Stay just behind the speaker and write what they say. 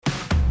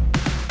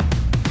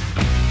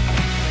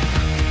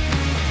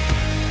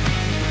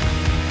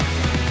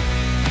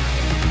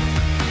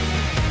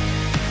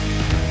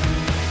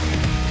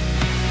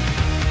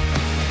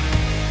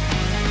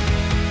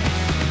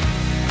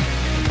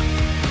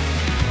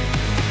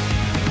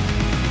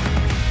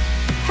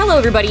Hello,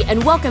 everybody,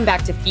 and welcome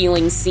back to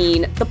Feeling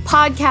Seen, the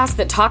podcast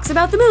that talks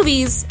about the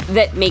movies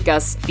that make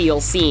us feel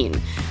seen.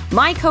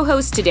 My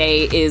co-host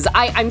today is,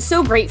 I'm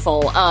so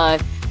grateful.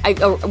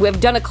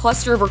 We've done a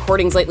cluster of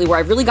recordings lately where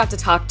I've really got to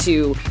talk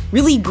to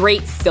really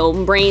great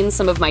film brains,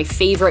 some of my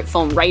favorite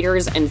film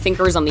writers and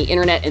thinkers on the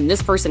internet, and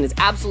this person is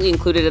absolutely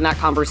included in that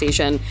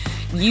conversation.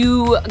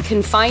 You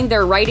can find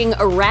their writing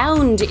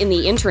around in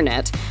the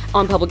internet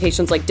on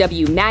publications like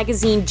W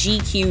Magazine,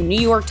 GQ,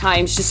 New York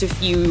Times, just a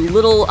few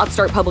little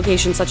upstart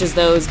publications such as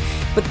those.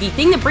 But the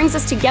thing that brings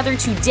us together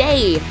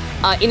today,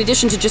 in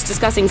addition to just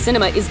discussing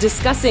cinema, is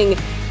discussing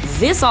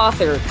this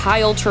author,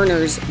 Kyle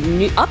Turner's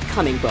new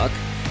upcoming book,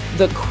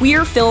 The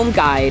Queer Film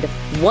Guide,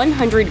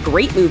 100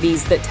 Great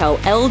Movies That Tell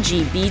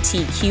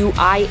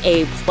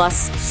LGBTQIA+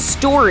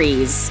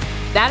 Stories.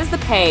 That is the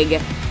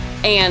peg.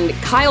 And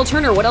Kyle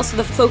Turner, what else do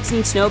the folks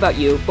need to know about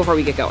you before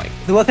we get going?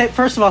 Well,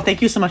 first of all,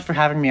 thank you so much for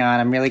having me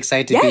on. I'm really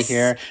excited to be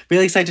here.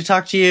 Really excited to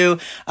talk to you.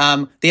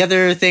 The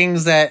other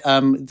things that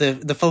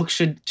the folks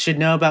should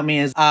know about me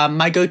is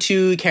my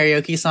go-to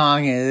karaoke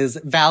song is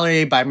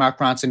Valerie by Mark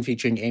Ronson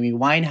featuring Amy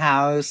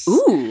Winehouse.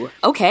 Ooh,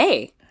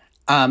 okay.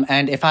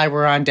 And if I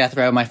were on death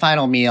row, my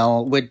final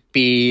meal would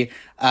be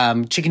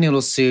chicken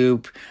noodle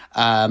soup,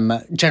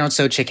 General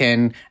Tso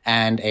chicken,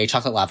 and a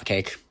chocolate lava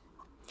cake.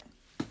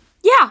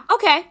 Yeah,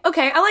 okay,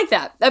 I like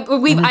that.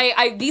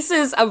 This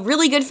is a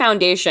really good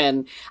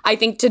foundation, I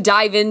think, to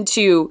dive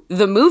into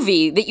the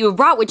movie that you have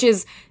brought, which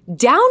is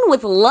Down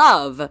with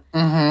Love.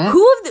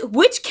 Mm-hmm.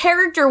 Which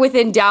character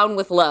within Down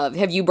with Love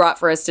have you brought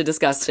for us to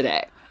discuss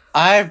today?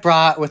 I've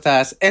brought with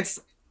us, it's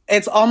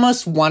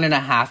almost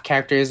 1.5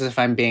 characters, if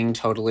I'm being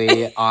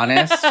totally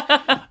honest.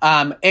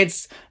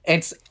 It's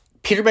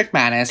Peter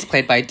McManus,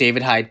 played by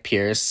David Hyde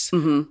Pierce,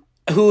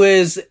 who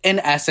is, in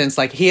essence,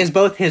 like, he is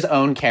both his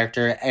own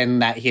character in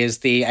that he is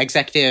the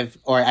executive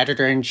or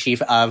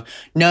editor-in-chief of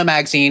No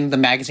Magazine, the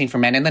magazine for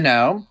men in the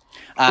know.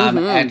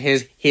 And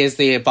he is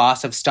the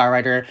boss of star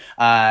writer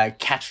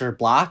Catcher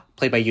Block,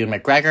 played by Ewan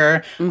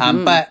McGregor.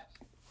 But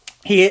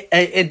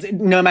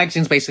No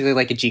Magazine's basically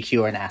like a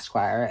GQ or an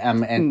Esquire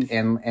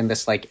in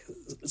this like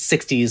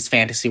 60s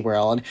fantasy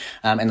world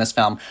in this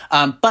film.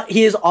 But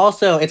he is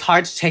also, it's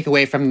hard to take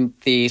away from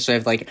the sort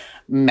of like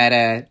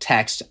meta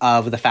text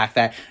of the fact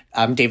that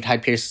David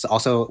Hyde Pierce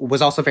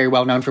was also very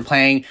well known for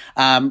playing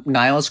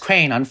Niles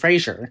Crane on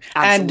Frasier.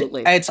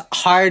 Absolutely. And it's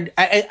hard,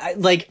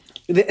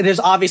 there's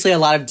obviously a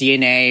lot of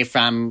DNA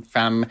from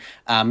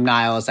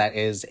Niles that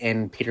is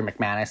in Peter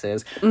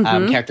McManus's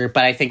character,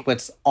 but I think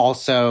what's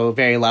also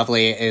very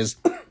lovely is,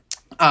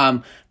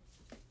 I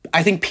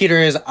think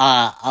Peter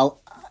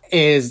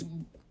is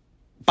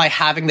by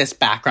having this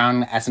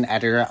background as an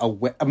editor,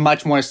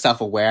 much more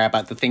self-aware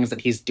about the things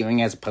that he's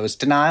doing as opposed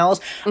to Niles,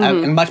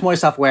 and much more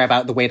self-aware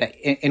about the way that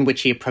in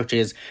which he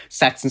approaches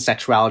sex and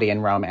sexuality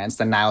and romance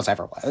than Niles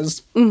ever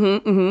was.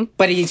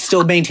 But he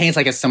still maintains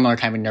like a similar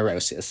kind of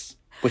neurosis,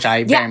 which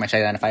I very much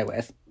identify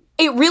with.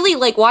 It really,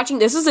 like, watching,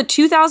 this is a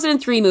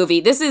 2003 movie.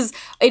 This is such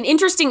an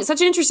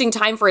interesting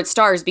time for its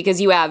stars,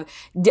 because you have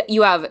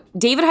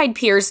David Hyde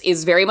Pierce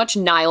is very much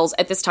Niles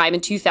at this time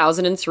in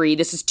 2003.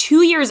 This is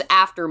 2 years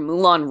after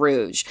Moulin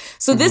Rouge.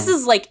 So this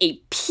is like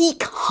a peak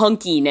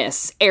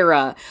hunkiness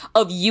era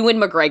of Ewan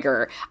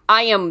McGregor.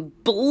 I am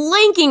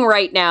blanking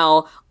right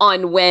now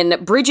on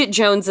when Bridget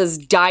Jones's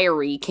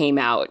Diary came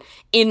out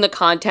in the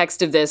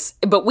context of this,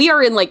 but we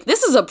are in like,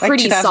 this is a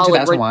pretty like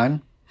solid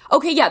 2001.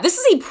 Okay, yeah, this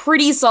is a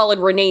pretty solid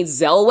Renee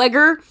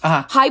Zellweger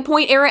high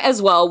point era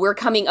as well. We're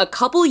coming a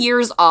couple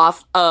years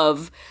off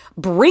of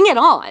Bring It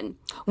On,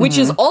 which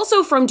is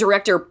also from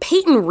director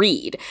Peyton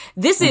Reed.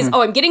 This is,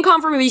 I'm getting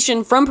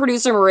confirmation from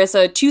producer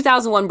Marissa,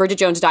 2001 Bridget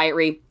Jones'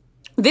 Diary.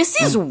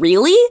 This is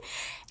really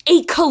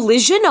a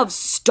collision of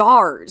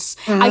stars.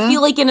 I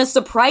feel like in a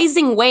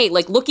surprising way,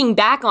 like looking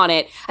back on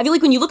it, I feel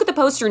like when you look at the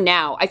poster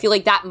now, I feel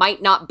like that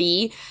might not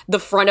be the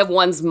front of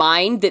one's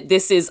mind that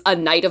this is a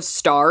night of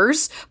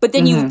stars. But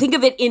then you think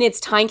of it in its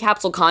time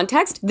capsule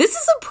context. This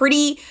is a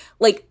pretty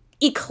like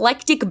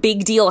eclectic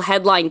big deal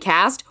headline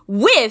cast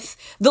with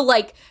the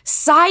like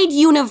side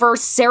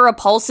universe Sarah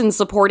Paulson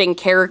supporting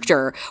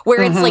character,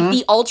 where it's like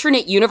the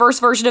alternate universe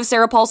version of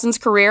Sarah Paulson's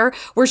career,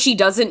 where she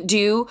doesn't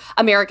do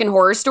American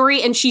Horror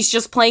Story and she's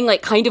just playing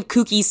like kind of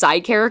kooky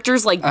side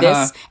characters like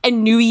this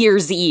and New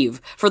Year's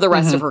Eve for the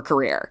rest of her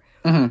career.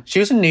 She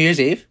was in New Year's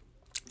Eve.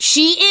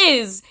 She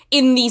is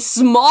in the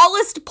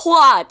smallest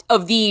plot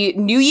of the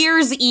New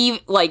Year's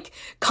Eve, like,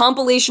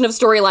 compilation of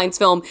storylines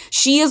film.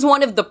 She is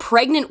one of the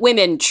pregnant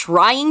women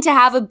trying to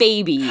have a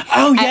baby.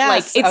 Oh,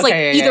 yes. It's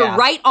either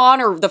right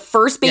on or the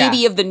first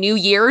baby of the new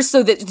year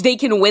so that they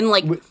can win,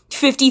 like,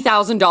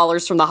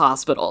 $50,000 from the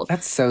hospital.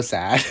 That's so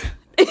sad.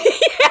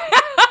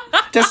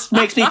 Just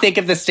makes me think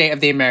of the state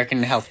of the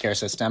American healthcare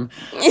system.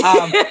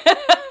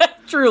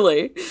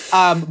 Truly.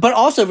 But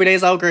also, Renee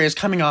Zellweger is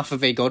coming off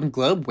of a Golden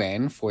Globe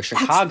win for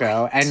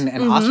Chicago and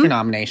an Oscar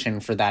nomination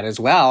for that as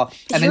well.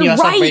 And then you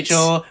also have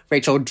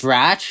Rachel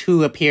Dratch,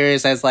 who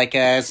appears as like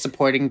a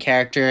supporting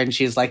character, and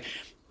she's like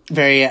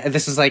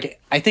this is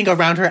like, I think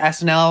around her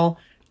SNL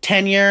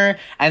tenure,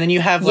 and then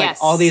you have like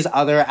all these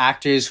other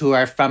actors who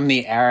are from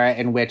the era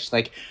in which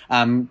like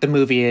the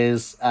movie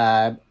is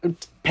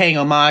paying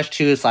homage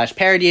to /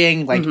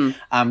 parodying, like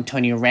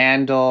Tony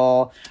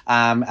Randall.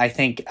 I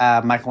think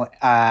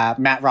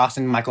Matt Ross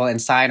and Michael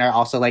Ensign are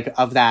also like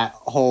of that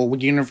whole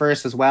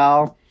universe as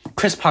well.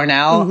 Chris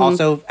Parnell,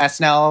 also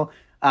SNL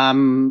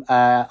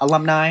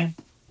alumni.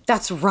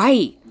 That's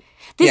right.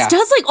 This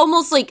does like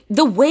almost like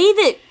the way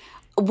that.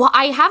 Well,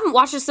 I haven't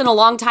watched this in a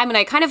long time, and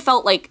I kind of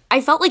felt like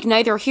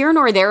neither here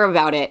nor there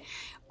about it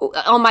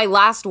on my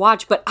last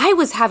watch, but I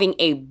was having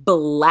a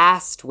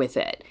blast with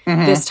it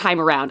this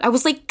time around. I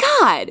was like,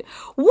 God,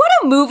 what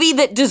a movie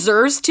that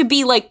deserves to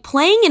be like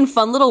playing in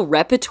fun little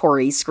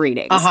repertory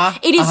screenings.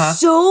 It is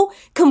so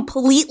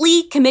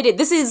completely committed.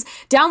 This is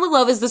Down with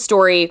Love is the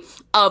story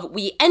of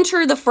we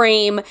enter the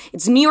frame.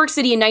 It's New York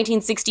City in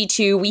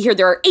 1962. We hear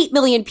there are 8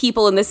 million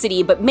people in the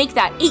city, but make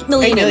that 8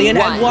 million, 8 million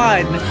and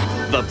one.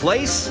 The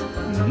place,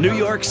 New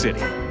York City.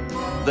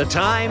 The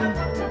time,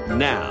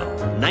 now,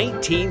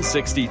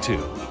 1962.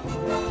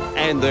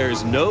 And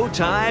there's no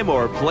time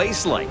or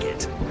place like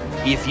it.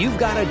 If you've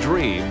got a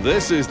dream,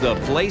 this is the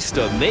place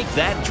to make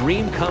that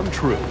dream come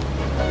true.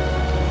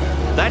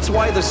 That's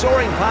why the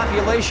soaring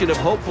population of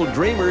hopeful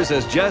dreamers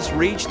has just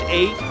reached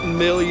 8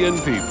 million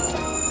people.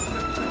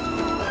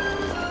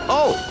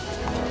 Oh,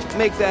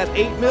 make that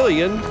 8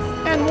 million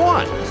and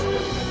one.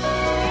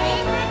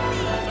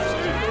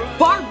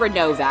 Barbara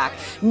Novak,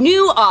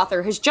 new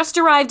author, has just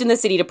arrived in the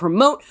city to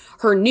promote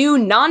her new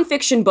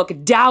nonfiction book,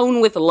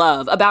 Down with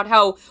Love, about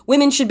how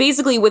women should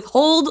basically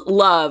withhold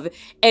love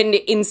and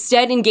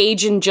instead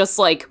engage in just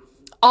like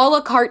a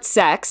la carte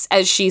sex,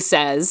 as she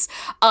says,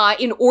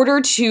 in order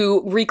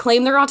to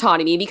reclaim their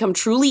autonomy, become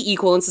truly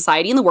equal in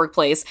society and the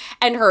workplace.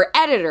 And her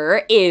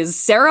editor is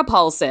Sarah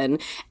Paulson,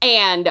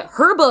 and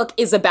her book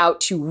is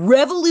about to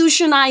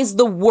revolutionize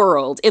the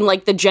world in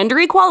like the gender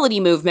equality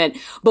movement.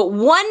 But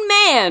one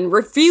man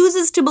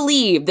refuses to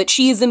believe that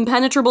she is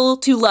impenetrable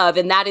to love,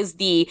 and that is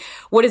the,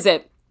 what is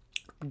it?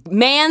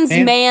 Man's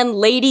man,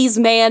 ladies'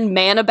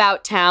 man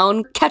about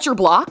town, Catcher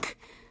Block.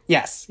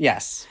 Yes.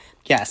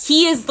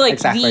 He is like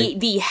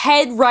the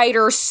head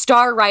writer,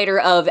 star writer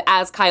of,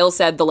 as Kyle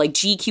said, the like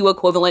GQ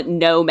equivalent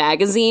No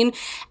magazine.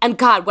 And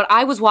God, when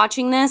I was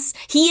watching this,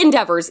 he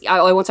endeavors,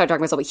 I won't start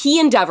talking myself, but he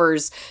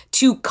endeavors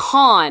to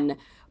con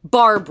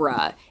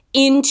Barbara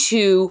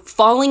into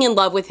falling in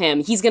love with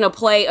him. He's going to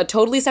play a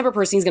totally separate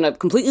person. He's going to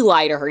completely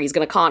lie to her. He's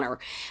going to con her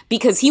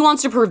because he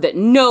wants to prove that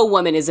no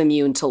woman is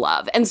immune to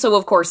love. And so,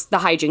 of course, the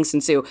hijinks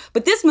ensue.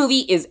 But this movie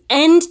is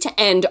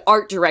end-to-end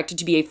art directed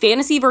to be a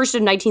fantasy version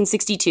of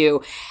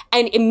 1962.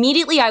 And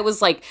immediately I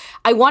was like,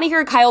 I want to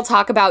hear Kyle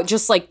talk about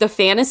just like the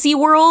fantasy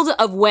world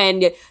of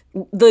when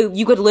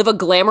you could live a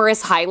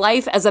glamorous high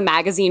life as a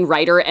magazine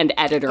writer and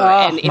editor.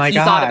 And if he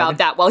thought about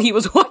that while he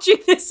was watching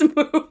this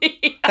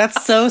movie.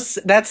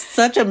 That's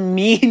such a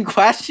mean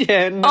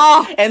question.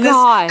 And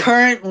this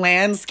current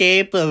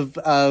landscape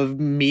of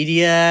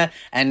media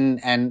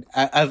and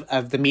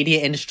of the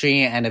media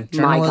industry and of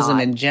journalism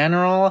in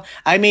general.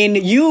 I mean,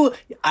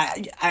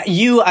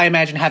 I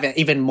imagine have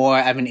even more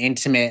of an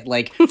intimate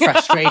like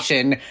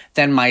frustration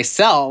than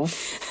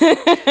myself.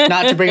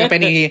 Not to bring up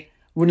any.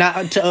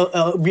 Not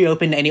to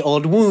reopen any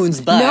old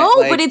wounds, but no,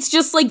 like, but it's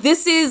just like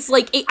this is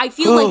like I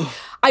feel like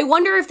I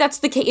wonder if that's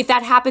the case, if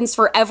that happens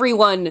for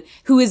everyone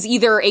who is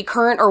either a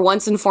current or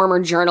once and former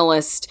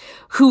journalist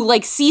who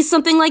like sees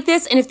something like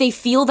this, and if they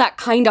feel that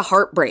kind of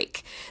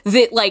heartbreak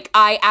that like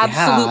I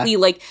absolutely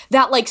like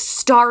that like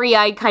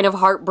starry-eyed kind of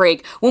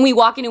heartbreak when we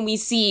walk in and we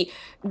see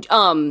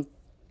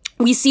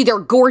their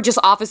gorgeous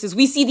offices.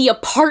 We see the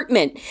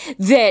apartment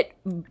that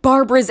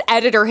Barbara's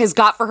editor has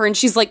got for her, and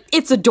she's like,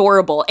 it's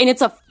adorable, and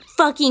it's a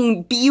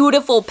fucking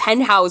beautiful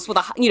penthouse with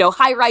a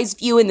high-rise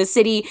view in the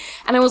city.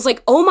 And I was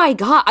like, oh my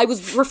God. I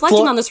was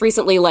reflecting on this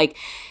recently, like,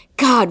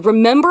 God,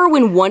 remember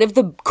when one of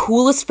the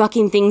coolest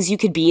fucking things you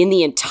could be in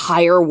the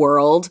entire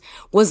world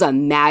was a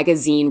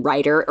magazine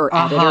writer or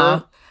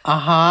editor?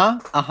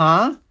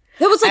 That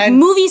was like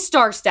movie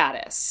star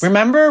status.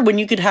 Remember when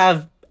you could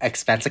have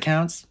expense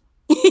accounts?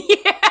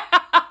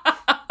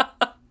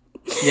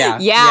 Yeah.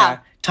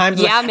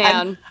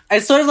 Man.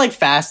 It's sort of like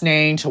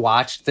fascinating to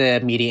watch the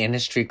media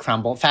industry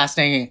crumble.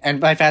 Fascinating, and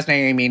by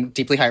fascinating I mean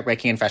deeply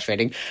heartbreaking and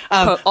frustrating.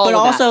 But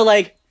also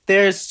like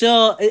there's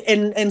still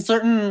in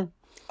certain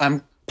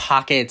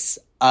pockets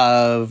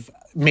of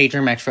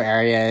major metro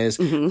areas,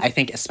 I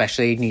think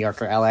especially New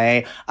York or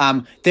LA,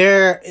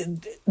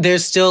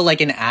 there's still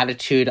like an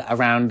attitude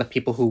around the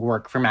people who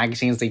work for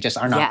magazines. They just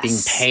are not being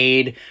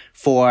paid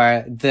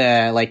for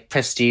the like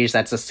prestige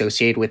that's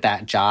associated with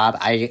that job.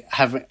 I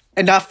have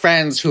enough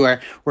friends who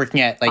are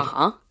working at like,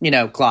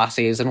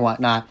 glossies and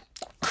whatnot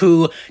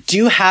who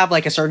do have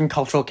like a certain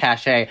cultural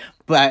cachet.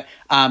 But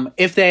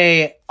if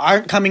they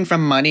aren't coming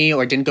from money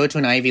or didn't go to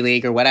an Ivy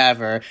League or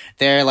whatever,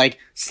 they're like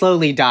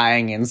slowly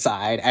dying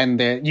inside. And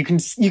you can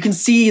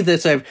see the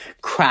sort of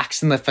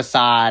cracks in the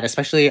facade,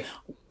 especially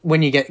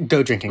when you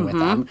go drinking with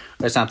them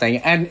or something.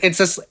 And it's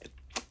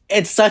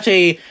such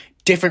a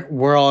different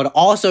world,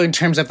 also in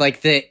terms of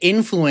like the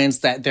influence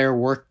that their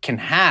work can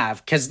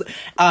have. Because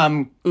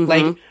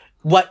like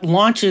what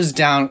launches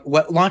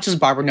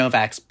Barbara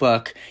Novak's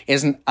book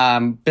is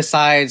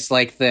besides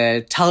like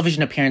the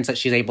television appearance that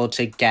she's able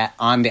to get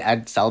on the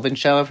Ed Sullivan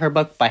Show of her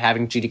book by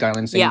having Judy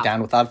Garland sing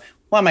Down with Love.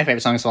 One of my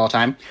favorite songs of all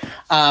time.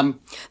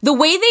 The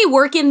way they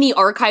work in the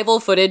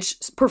archival footage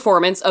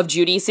performance of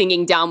Judy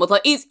singing Down with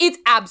Love it's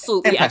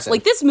absolutely excellent.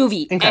 Like, this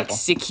movie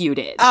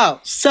executed.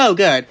 Oh, so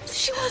good.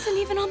 She wasn't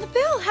even on the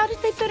bill. How did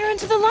they fit her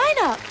into the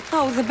lineup?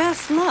 Oh, the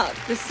best luck.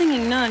 The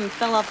singing nun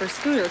fell off her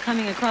scooter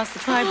coming across the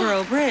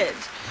Triborough Bridge.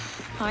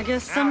 I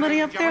guess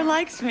somebody up there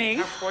likes me.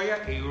 Have for you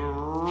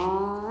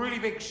a really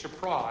big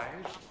surprise,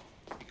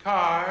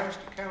 because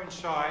to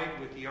coincide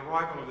with the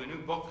arrival of the new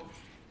book,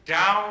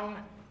 Down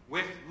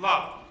with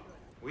Love,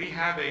 we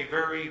have a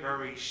very,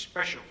 very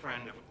special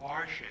friend of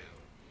our show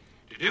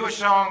to do a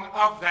song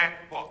of that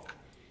book.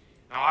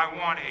 Now, I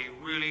want a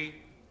really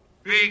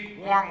big,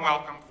 warm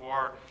welcome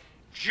for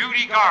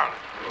Judy Garland.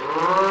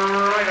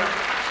 Right up.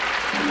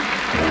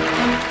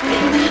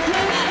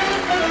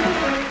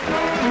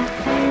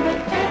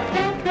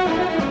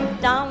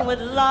 Down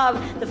with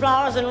love, the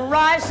flowers and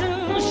rice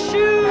and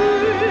shoes.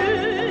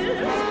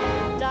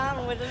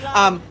 Down with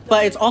love.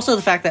 But it's also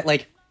the fact that,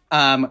 like,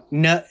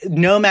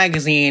 no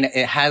magazine,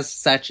 it has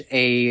such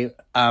a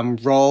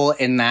role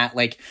in that,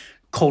 like,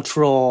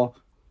 cultural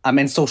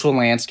and social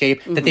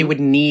landscape that they would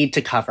need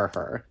to cover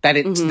her. That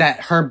it's that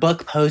her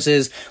book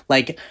poses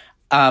like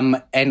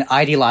an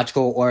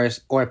ideological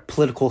or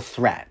political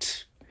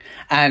threat.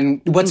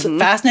 And what's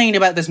fascinating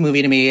about this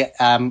movie to me,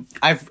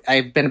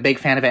 I've been a big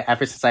fan of it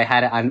ever since I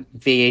had it on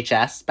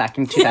VHS back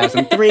in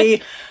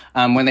 2003.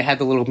 When they had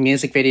the little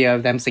music video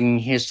of them singing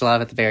Here's to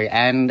Love at the very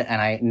end,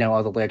 and I know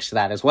all the lyrics to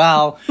that as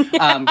well.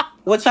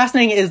 What's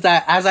fascinating is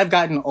that as I've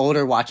gotten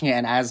older watching it,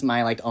 and as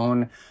my like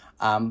own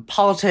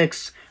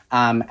politics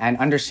and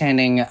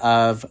understanding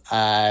of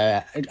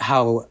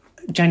how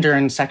gender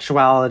and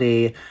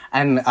sexuality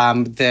and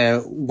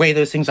the way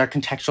those things are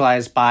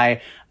contextualized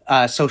by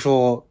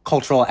social,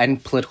 cultural,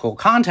 and political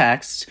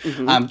contexts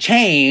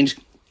change,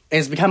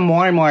 it's become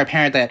more and more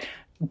apparent that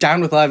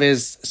Down with Love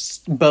is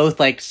both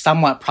like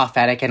somewhat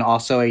prophetic and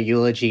also a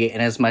eulogy,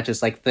 in as much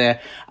as like the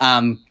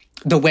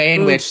way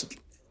in which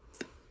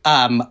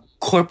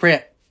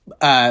corporate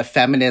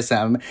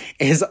feminism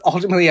is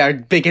ultimately our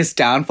biggest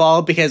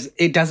downfall, because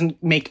it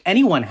doesn't make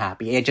anyone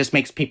happy. It just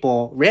makes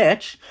people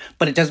rich,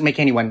 but it doesn't make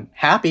anyone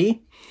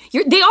happy.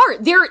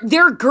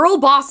 They're girl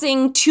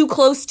bossing too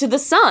close to the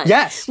sun.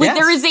 Yes.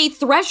 There is a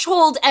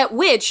threshold at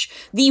which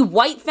the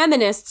white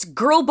feminists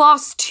girl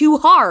boss too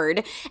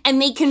hard,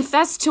 and they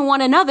confess to one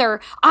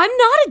another, I'm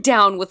not a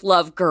Down with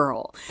Love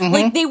girl.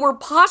 Like, they were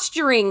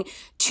posturing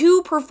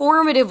too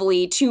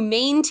performatively to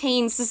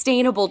maintain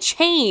sustainable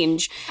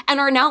change, and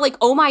are now like,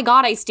 oh my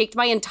God, I staked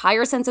my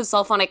entire sense of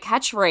self on a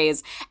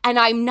catchphrase, and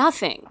I'm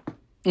nothing.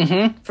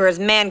 For as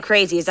man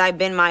crazy as I've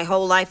been my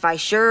whole life, I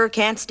sure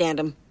can't stand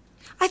him.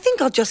 I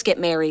think I'll just get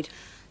married.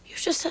 You're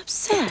just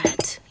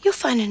upset. You'll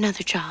find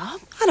another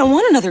job. I don't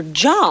want another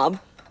job.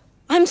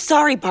 I'm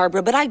sorry,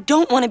 Barbara, but I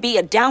don't want to be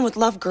a Down with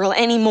Love girl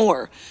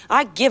anymore.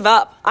 I give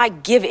up. I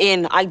give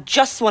in. I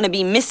just want to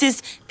be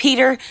Mrs.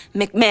 Peter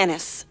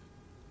McManus.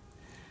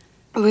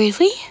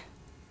 Really?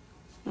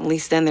 At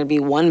least then there'd be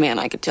one man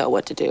I could tell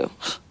what to do.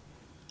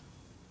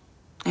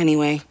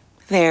 Anyway,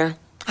 there.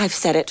 I've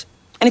said it.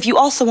 And if you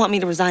also want me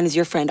to resign as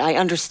your friend, I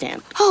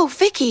understand. Oh,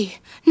 Vicky,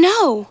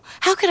 no.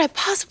 How could I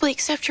possibly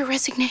accept your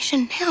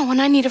resignation now when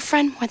I need a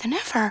friend more than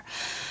ever?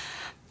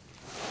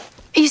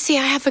 You see,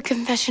 I have a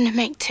confession to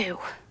make, too.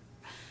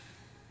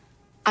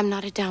 I'm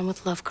not a Down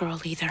with Love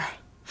girl either.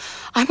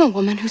 I'm a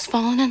woman who's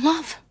fallen in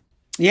love.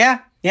 Yeah.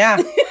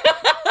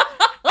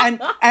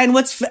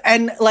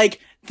 and like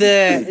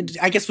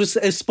I guess was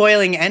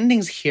spoiling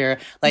endings here.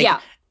 Like,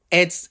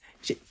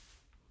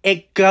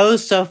 it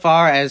goes so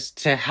far as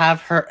to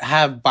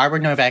have Barbara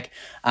Novak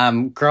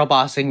girl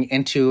bossing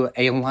into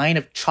a line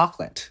of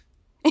chocolate.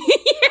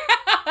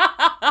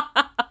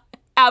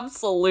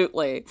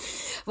 Absolutely.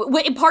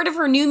 Part of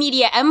her new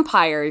media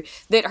empire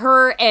that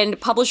her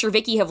and publisher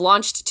Vicky have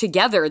launched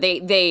together,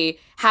 they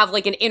have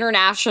like an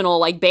international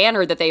like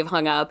banner that they've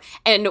hung up,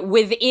 and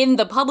within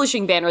the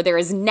publishing banner there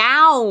is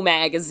Now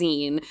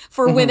magazine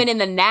for women in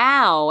the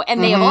now,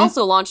 and they have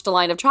also launched a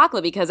line of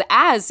chocolate because,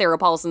 as Sarah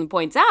Paulson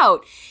points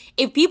out,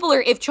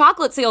 if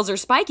chocolate sales are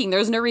spiking,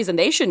 there's no reason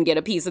they shouldn't get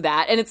a piece of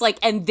that. And it's like,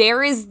 and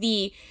there is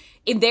the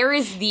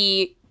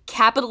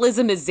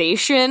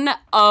capitalismization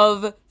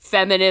of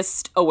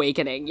feminist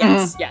awakening.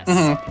 Yes.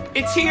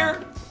 It's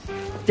here.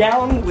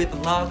 Down with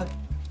Love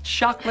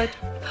chocolate.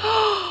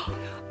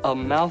 A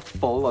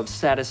mouthful of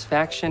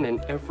satisfaction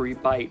in every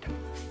bite.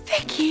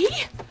 Vicky,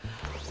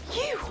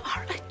 you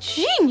are a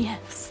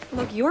genius.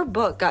 Look, your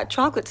book got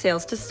chocolate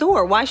sales to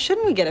soar. Why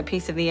shouldn't we get a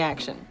piece of the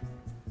action?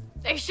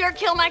 They sure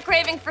kill my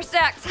craving for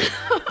sex.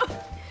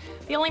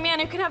 The only man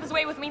who can have his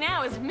way with me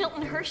now is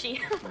Milton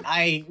Hershey.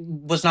 I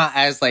was not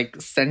as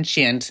like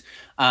sentient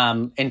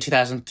in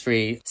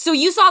 2003. So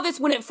you saw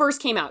this when it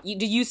first came out.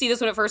 Did you see this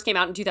when it first came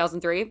out in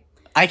 2003?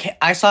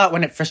 I saw it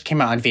when it first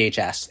came out on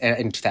VHS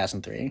in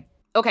 2003.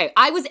 Okay,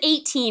 I was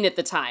 18 at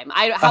the time.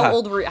 How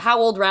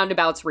old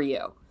roundabouts were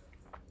you?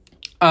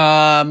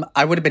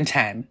 I would have been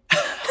 10.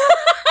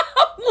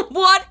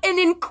 What an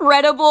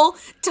incredible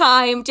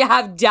time to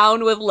have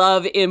Down with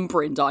Love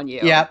imprint on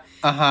you. Yep.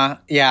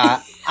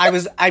 Yeah.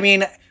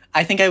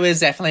 I think I was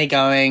definitely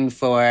going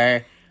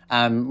for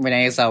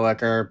Renee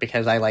Zellweger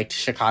because I liked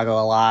Chicago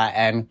a lot,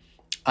 and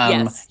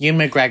Ewan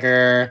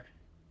McGregor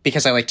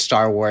because I liked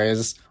Star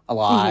Wars a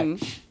lot.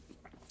 Mm-hmm.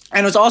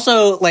 And it was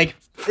also like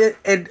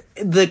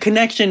the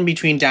connection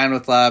between Down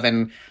with Love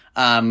and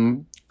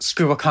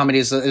screwball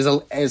comedies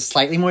is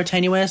slightly more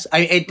tenuous.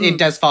 It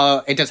does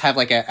follow. It does have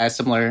like a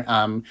similar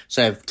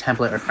sort of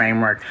template or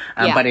framework,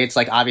 but it's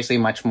like obviously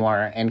much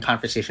more in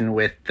conversation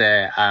with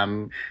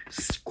the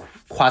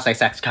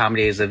quasi-sex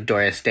comedies of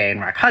Doris Day and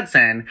Rock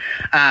Hudson.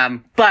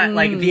 But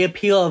like the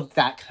appeal of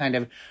that kind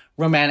of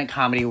romantic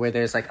comedy where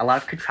there's like a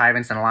lot of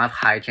contrivance and a lot of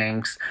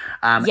hijinks,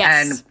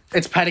 and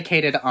it's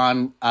predicated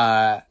on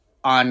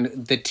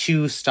the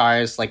two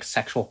stars' like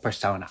sexual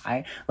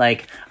personae.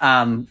 Like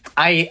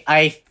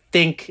I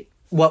think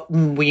what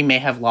we may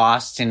have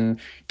lost in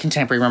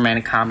contemporary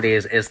romantic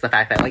comedies is the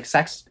fact that like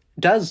sex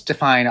does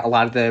define a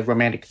lot of the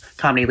romantic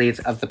comedy leads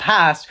of the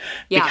past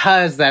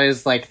because that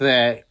is like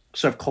the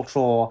sort of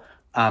cultural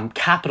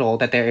capital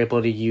that they're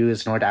able to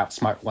use in order to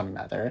outsmart one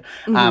another.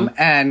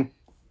 And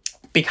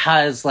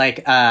because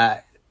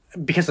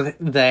because of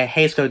the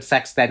Hays Code,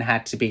 sex then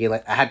had to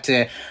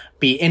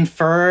be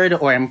inferred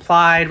or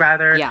implied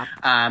rather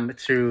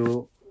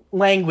through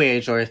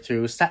language or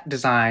through set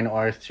design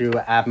or through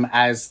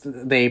as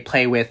they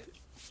play with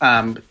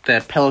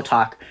the pillow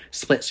talk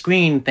split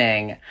screen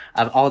thing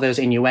of all those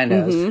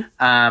innuendos.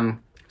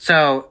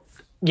 So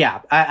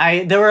yeah,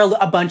 there were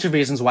a bunch of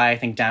reasons why I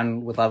think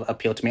Down with Love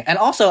appealed to me, and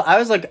also I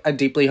was like a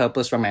deeply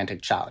hopeless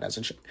romantic child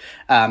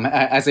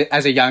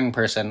as a young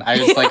person.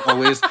 I was like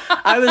always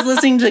I was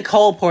listening to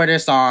Cole Porter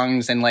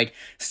songs and like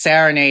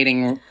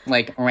serenading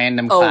like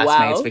random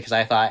classmates because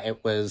I thought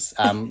it was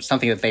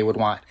something that they would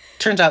want.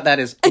 Turns out that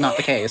is not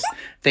the case.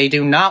 They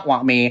do not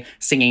want me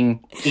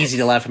singing "Easy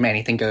to Love" from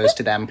Anything Goes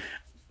to them,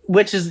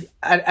 which is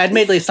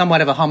admittedly somewhat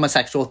of a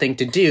homosexual thing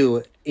to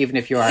do, even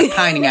if you are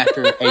pining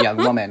after a young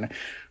woman.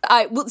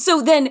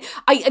 So then,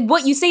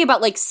 what you say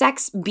about like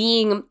sex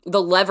being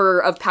the lever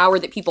of power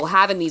that people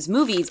have in these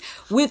movies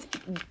with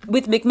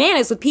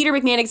McManus, with Peter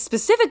McManus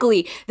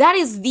specifically, that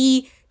is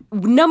the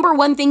number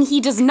one thing he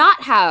does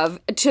not have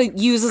to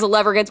use as a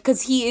lever against,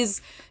 because he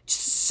is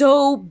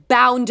so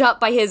bound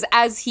up by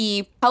as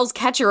he tells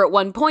Ketcher at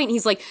one point,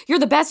 he's like, "You're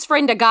the best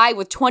friend a guy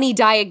with 20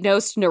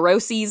 diagnosed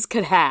neuroses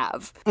could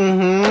have."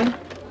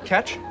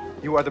 Ketch,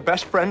 you are the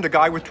best friend a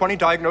guy with 20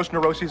 diagnosed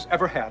neuroses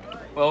ever had.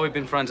 Well, we've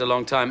been friends a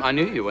long time. I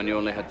knew you when you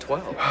only had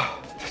 12.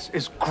 This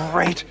is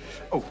great.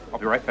 Oh, I'll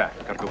be right back.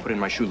 Gotta go put in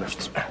my shoe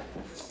lifts.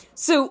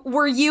 So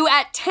were you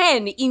at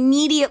 10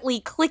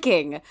 immediately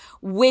clicking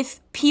with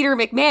Peter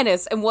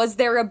McManus, and was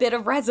there a bit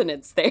of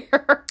resonance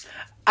there?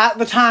 At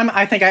the time,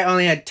 I think I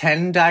only had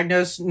 10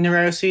 diagnosed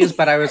neuroses,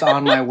 but I was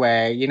on my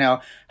way,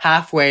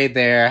 halfway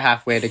there,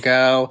 halfway to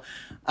go.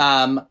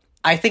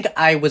 I think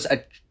I was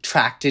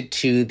attracted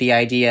to the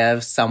idea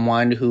of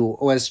someone who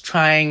was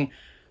trying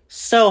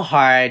so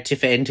hard to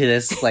fit into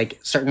this like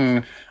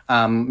certain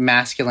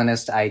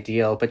masculinist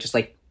ideal, but just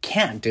like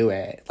can't do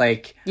it.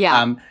 Like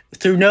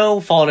through no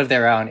fault of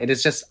their own, it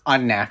is just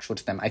unnatural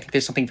to them. I think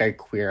there's something very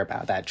queer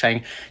about that,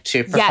 trying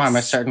to perform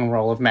a certain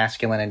role of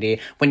masculinity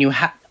when you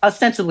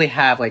ostensibly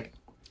have like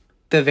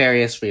the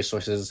various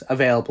resources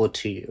available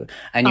to you,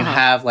 and you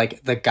have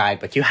like the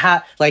guidebook. You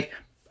have like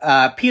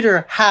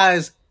Peter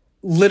has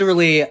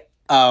literally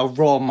a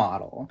role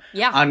model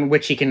on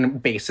which he can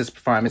base his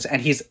performance, and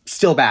he's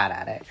still bad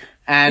at it.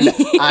 And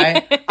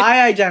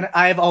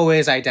I've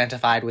always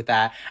identified with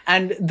that.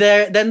 And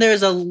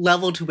there's a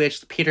level to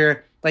which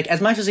Peter, like,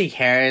 as much as he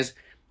cares,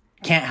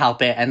 can't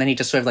help it, and then he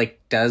just sort of like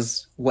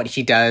does what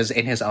he does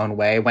in his own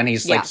way when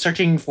he's like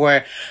searching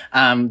for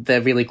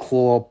the really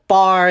cool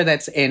bar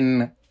that's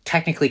in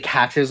technically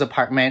Catcher's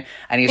apartment,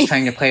 and he's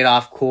trying to play it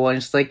off cool, and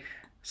just like,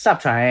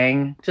 stop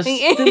trying. Just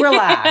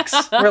relax.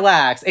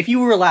 Relax. If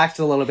you relaxed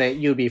a little bit,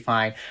 you'd be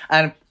fine.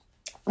 And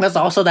there's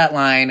also that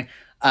line.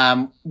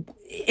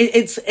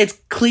 It's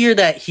clear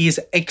that he's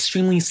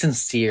extremely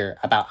sincere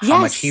about how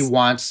much he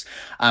wants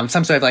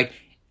some sort of like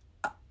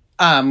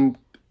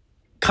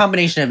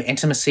combination of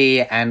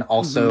intimacy and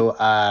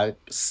also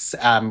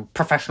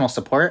professional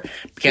support,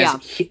 because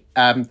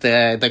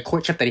the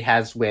courtship that he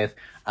has with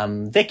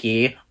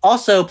Vicky,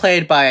 also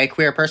played by a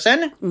queer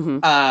person,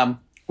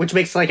 which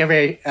makes like a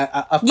very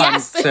fun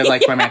sort of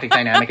like romantic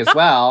dynamic as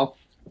well.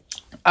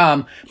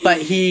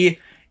 But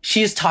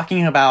she's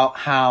talking about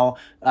how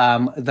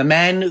the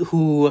men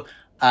who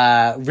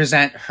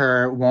resent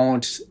her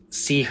won't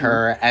see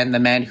her, and the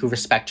men who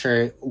respect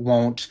her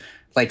won't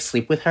like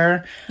sleep with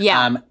her.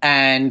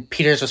 And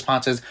Peter's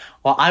response is,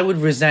 well, I would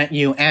resent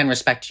you and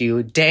respect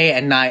you day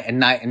and night and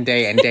night and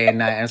day and day and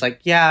night. And it's like,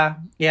 yeah,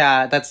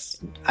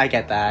 I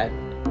get that.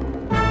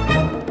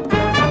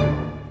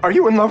 Are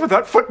you in love with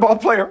that football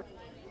player?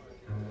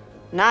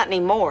 Not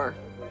anymore.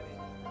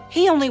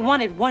 He only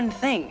wanted one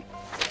thing,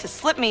 to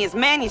slip me his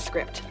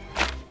manuscript.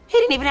 He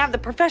didn't even have the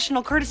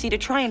professional courtesy to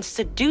try and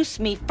seduce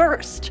me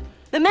first.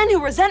 The men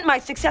who resent my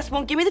success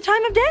won't give me the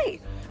time of day.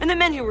 And the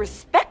men who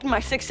respect my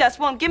success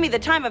won't give me the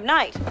time of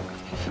night.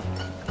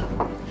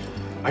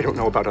 I don't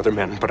know about other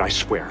men, but I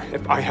swear,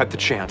 if I had the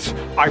chance,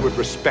 I would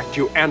respect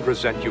you and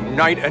resent you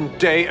night and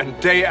day and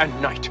day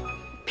and night.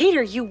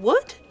 Peter, you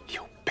would?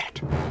 You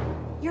bet.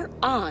 You're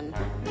on.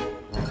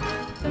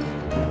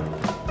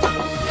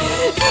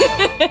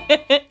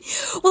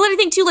 Well, and I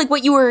think too, like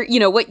what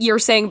you're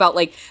saying about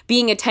like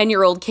being a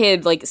 10-year-old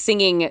kid, like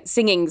singing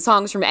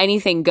songs from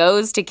Anything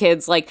Goes to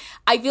kids. Like,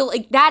 I feel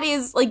like that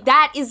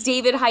is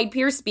David Hyde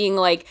Pierce being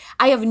like,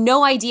 I have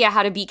no idea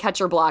how to beat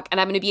Catcher Block, and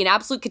I'm going to be an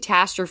absolute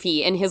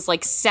catastrophe in his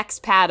like sex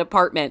pad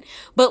apartment.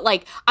 But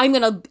like, I'm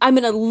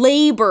gonna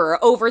labor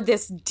over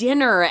this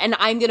dinner, and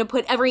I'm gonna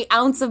put every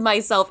ounce of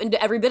myself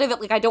into every bit of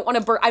it. Like, I don't want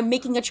to burn. I'm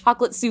making a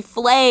chocolate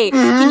souffle.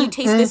 Can you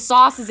taste this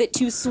sauce? Is it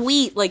too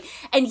sweet? Like,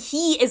 and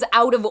he is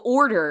out of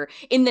order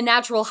in the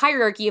natural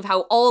hierarchy of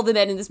how all the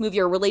men in this movie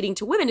are relating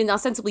to women and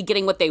ostensibly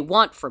getting what they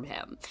want from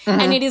him.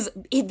 And it is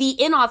the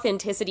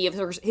inauthenticity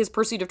of his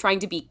pursuit of trying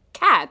to be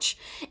Catch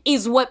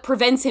is what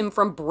prevents him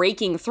from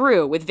breaking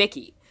through with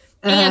Vicky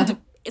and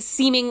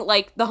seeming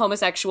like the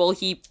homosexual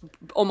he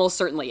almost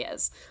certainly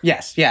is.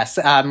 Yes.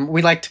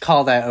 We like to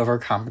call that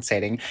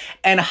overcompensating.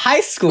 In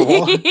high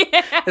school,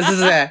 this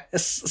is a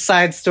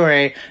side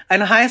story.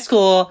 In high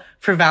school,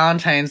 for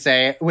Valentine's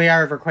Day, we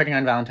are recording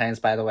on Valentine's,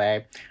 by the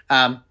way.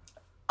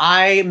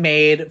 I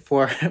made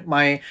for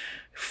my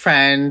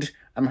friend,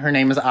 her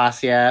name is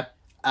Asia,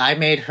 I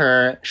made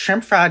her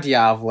shrimp fra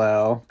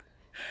diavolo,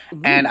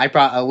 and I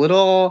brought a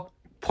little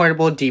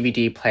portable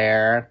DVD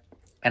player,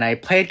 and I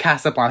played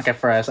Casablanca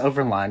for us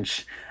over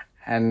lunch,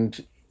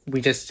 and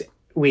we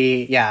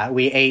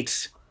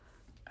ate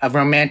a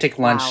romantic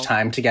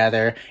lunchtime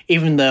together,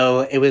 even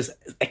though it was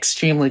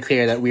extremely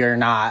clear that we are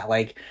not,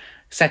 like,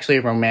 sexually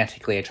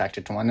romantically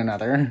attracted to one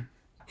another.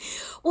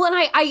 Well,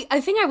 and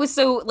I think I was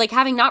so, like,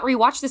 having not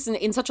rewatched this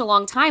in such a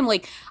long time,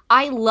 like,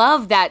 I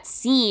love that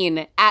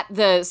scene at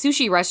the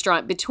sushi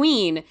restaurant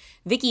between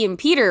Vicky and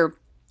Peter,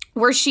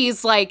 where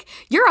she's like,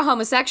 you're a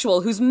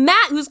homosexual who's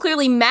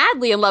clearly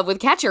madly in love with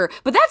Catcher,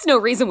 but that's no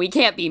reason we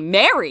can't be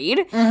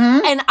married.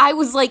 And I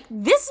was like,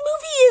 this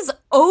movie is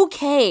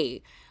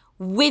okay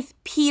with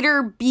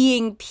Peter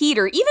being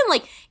Peter. Even,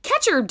 like,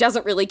 Catcher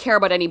doesn't really care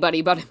about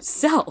anybody but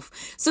himself.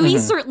 So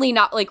he's certainly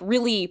not, like,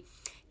 really...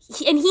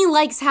 And he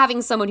likes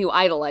having someone who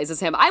idolizes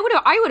him. I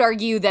would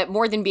argue that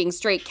more than being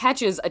straight,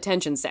 Catch is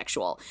attention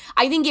sexual.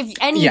 I think if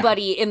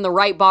anybody in the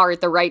right bar at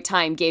the right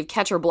time gave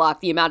Catcher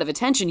Block the amount of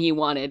attention he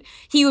wanted,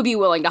 he would be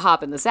willing to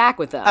hop in the sack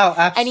with them. Oh,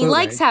 absolutely. And he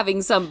likes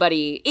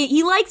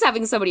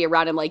having somebody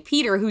around him like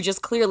Peter, who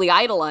just clearly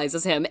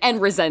idolizes him and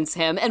resents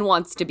him and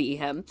wants to be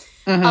him.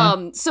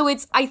 So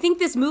I think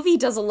this movie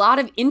does a lot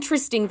of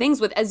interesting things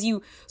with, as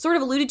you sort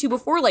of alluded to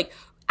before, like,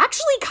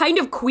 actually kind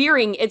of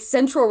queering its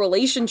central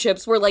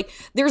relationships where, like,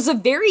 there's a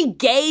very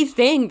gay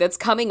thing that's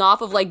coming off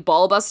of, like,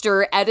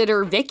 Ballbuster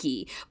editor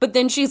Vicky. But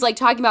then she's, like,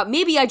 talking about,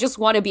 maybe I just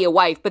want to be a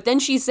wife. But then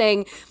she's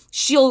saying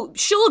she'll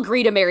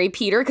agree to marry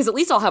Peter because at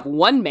least I'll have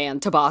one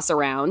man to boss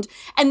around.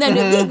 And then,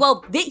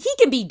 he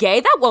can be gay.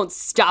 That won't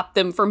stop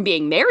them from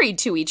being married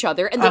to each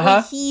other. And the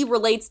way he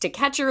relates to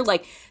Catcher,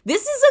 like,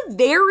 this is a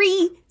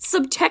very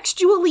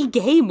subtextually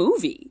gay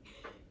movie.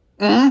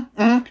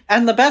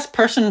 And the best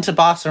person to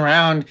boss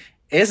around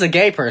is a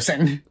gay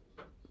person.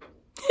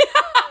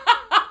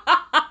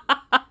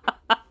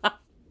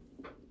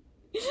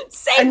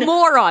 Say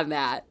more on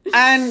that.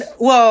 And,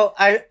 well,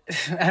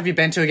 have you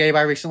been to a gay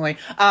bar recently?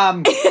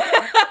 And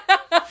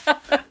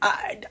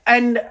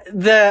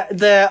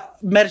the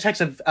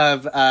metatext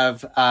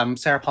of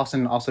Sarah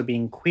Paulson also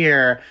being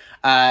queer,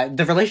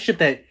 the relationship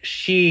that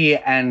she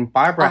and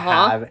Barbara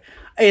have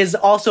is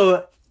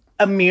also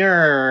a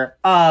mirror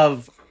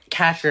of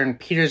Catcher and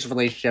Peter's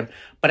relationship.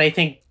 But I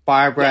think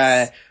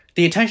Barbara,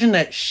 the attention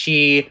that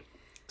she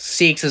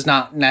seeks is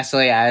not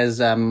necessarily as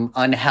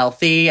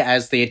unhealthy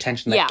as the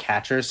attention that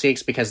Catcher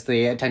seeks, because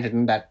the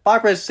attention that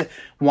Barbara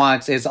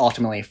wants is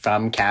ultimately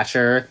from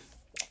Catcher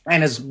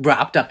and is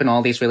wrapped up in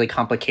all these really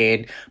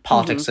complicated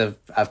politics of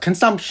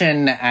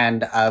consumption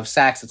and of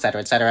sex, et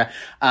cetera, et cetera.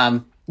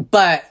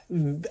 But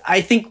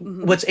I think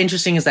what's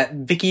interesting is that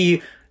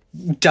Vicky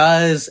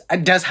does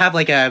have,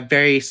 like, a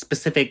very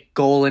specific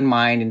goal in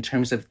mind in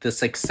terms of the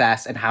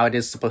success and how it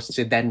is supposed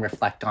to then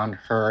reflect on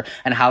her,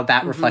 and how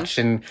that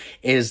reflection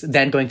is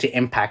then going to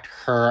impact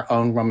her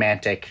own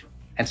romantic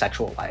and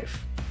sexual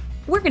life.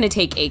 We're going to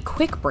take a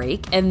quick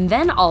break, and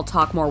then I'll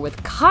talk more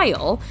with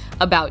Kyle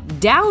about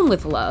Down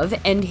with Love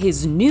and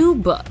his new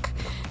book.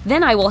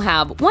 Then I will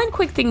have one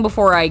quick thing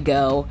before I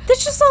go.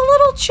 That's just a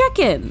little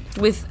check-in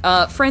with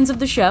friends of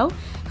the show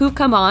who've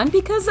come on,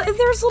 because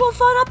there's little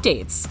fun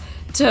updates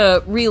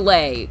to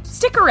relay.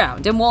 Stick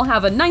around and we'll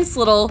have a nice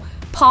little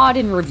pod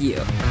and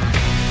review.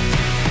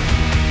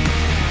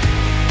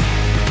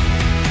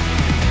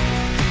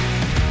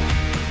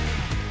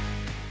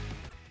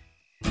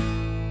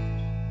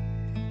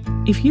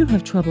 If you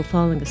have trouble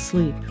falling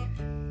asleep,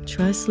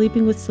 try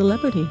sleeping with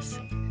celebrities.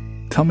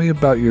 Tell me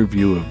about your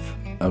view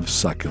of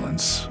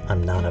succulents.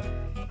 I'm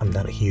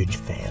not a huge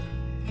fan.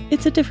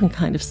 It's a different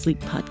kind of sleep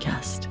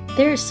podcast.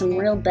 There are some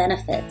real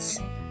benefits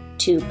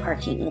to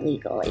parking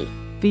illegally.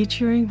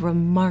 Featuring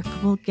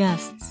remarkable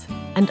guests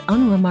and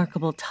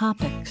unremarkable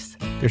topics.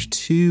 There's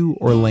 2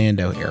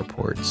 Orlando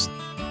airports.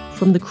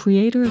 From the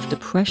creator of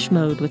Depeche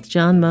Mode with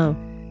John Moe,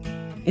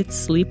 it's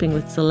Sleeping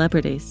with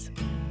Celebrities.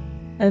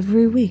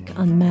 Every week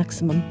on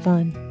Maximum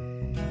Fun.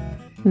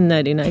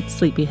 Nighty-night,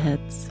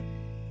 sleepyheads.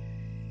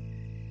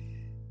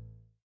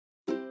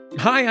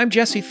 Hi, I'm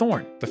Jesse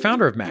Thorne, the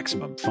founder of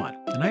Maximum Fun,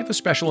 and I have a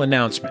special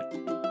announcement.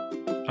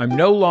 I'm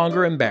no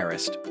longer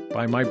embarrassed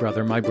by my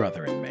brother,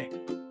 and me.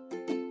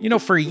 You know,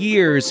 for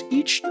years,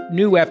 each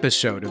new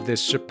episode of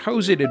this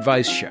supposed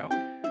advice show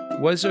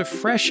was a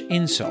fresh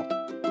insult,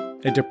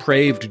 a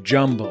depraved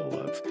jumble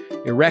of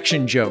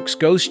erection jokes,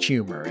 ghost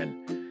humor, and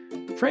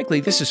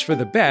frankly, this is for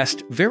the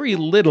best, very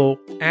little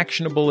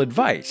actionable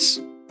advice.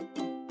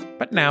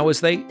 But now, as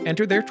they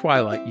enter their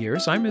twilight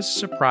years, I'm as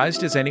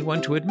surprised as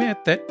anyone to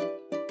admit that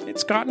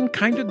it's gotten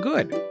kind of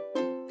good.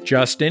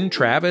 Justin,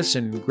 Travis,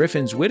 and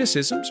Griffin's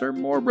witticisms are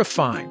more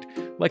refined,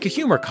 like a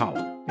humor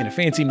column in a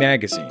fancy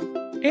magazine.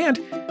 And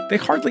they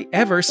hardly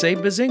ever say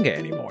bazinga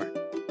anymore.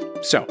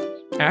 So,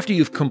 after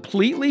you've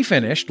completely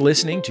finished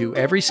listening to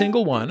every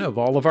single one of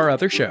all of our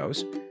other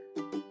shows,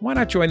 why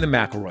not join the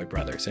McElroy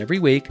brothers every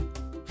week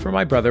for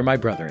My Brother,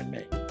 and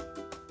Me?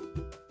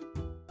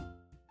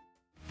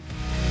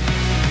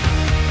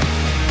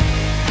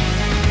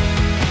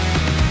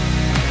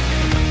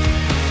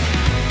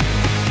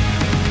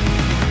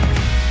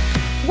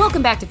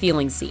 Welcome back to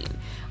Feeling Seen.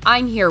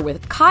 I'm here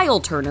with Kyle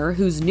Turner,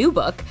 whose new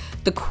book,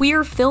 The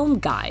Queer Film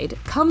Guide,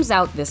 comes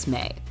out this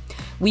May.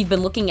 We've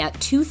been looking at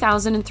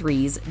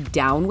 2003's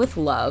Down with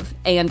Love,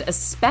 and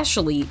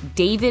especially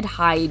David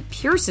Hyde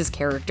Pierce's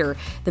character,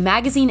 the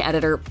magazine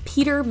editor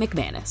Peter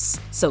McManus.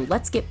 So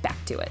let's get back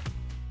to it.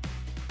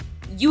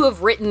 You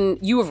have written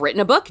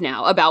a book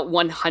now about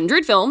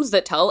 100 films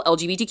that tell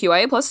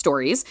LGBTQIA plus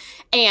stories,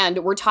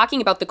 and we're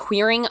talking about the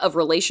queering of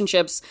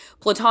relationships,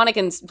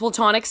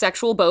 platonic,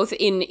 sexual, both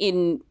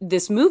in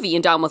this movie,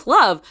 in Down with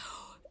Love.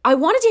 I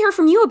wanted to hear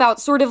from you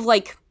about sort of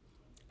like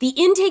the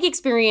intake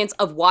experience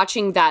of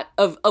watching that,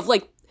 of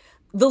like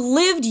the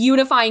lived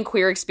unifying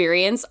queer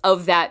experience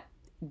of that.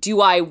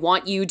 Do I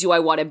want you? Do I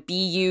want to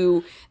be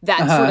you?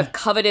 That sort of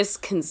covetous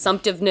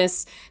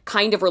consumptiveness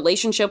kind of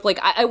relationship. Like,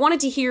 I wanted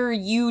to hear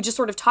you just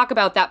sort of talk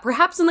about that,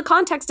 perhaps in the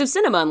context of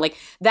cinema, and like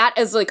that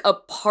as like a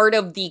part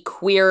of the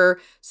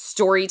queer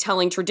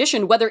storytelling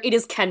tradition, whether it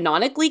is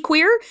canonically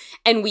queer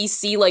and we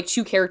see like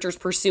two characters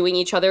pursuing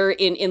each other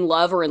in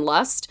love or in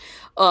lust,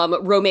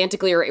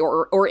 romantically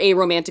or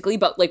aromantically,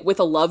 but like with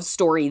a love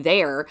story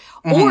there,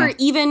 or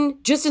even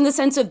just in the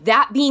sense of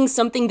that being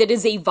something that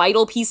is a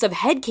vital piece of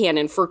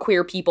headcanon for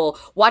queer people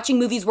watching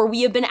movies where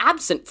we have been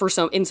absent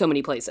in so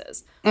many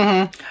places.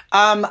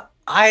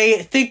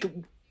 I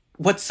think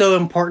what's so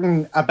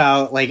important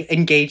about like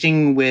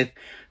engaging with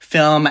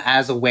film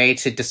as a way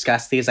to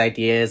discuss these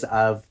ideas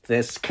of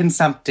this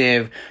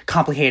consumptive,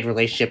 complicated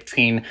relationship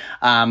between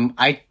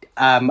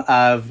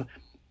of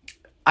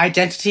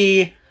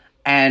identity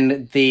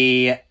and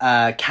the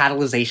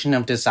catalyzation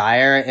of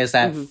desire is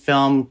that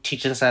film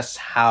teaches us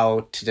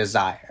how to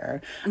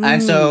desire.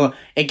 And so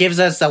it gives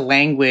us a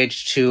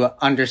language to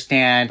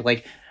understand,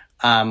 like,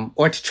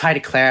 or to try to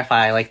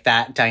clarify, like,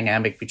 that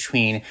dynamic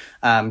between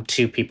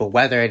two people,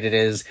 whether it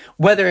is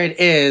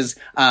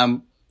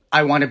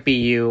I want to be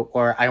you,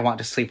 or I want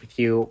to sleep with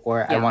you,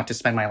 or I want to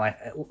spend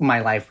my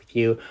life with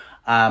you.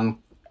 And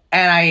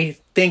I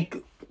think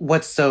what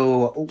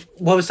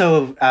was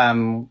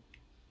so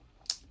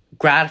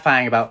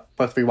gratifying about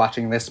both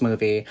rewatching this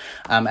movie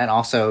and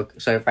also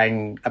sort of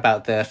writing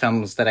about the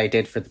films that I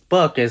did for the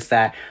book is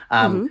that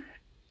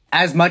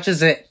as much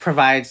as it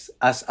provides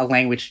us a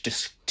language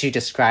to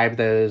describe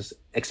those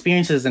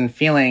experiences and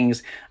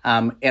feelings,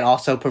 it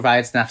also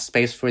provides enough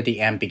space for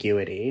the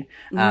ambiguity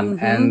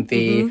and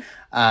the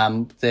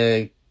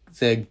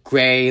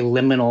gray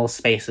liminal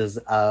spaces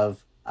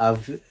of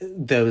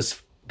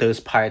those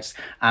parts.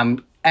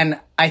 And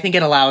I think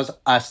it allows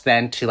us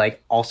then to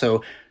like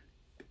also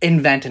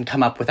invent and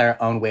come up with our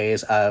own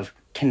ways of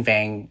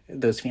conveying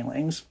those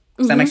feelings.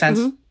 Does that make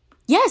sense?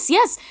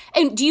 Yes.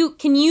 And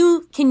can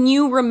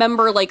you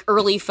remember like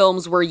early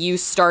films where you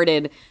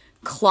started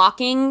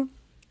clocking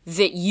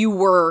that you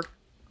were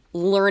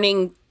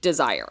learning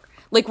desire?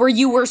 Like where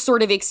you were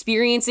sort of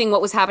experiencing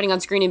what was happening on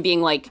screen and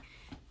being like,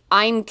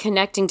 I'm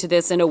connecting to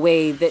this in a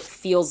way that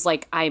feels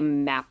like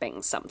I'm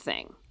mapping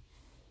something.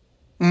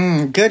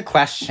 Good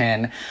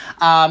question.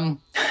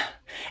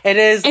 It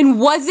is. And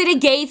was it a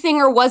gay thing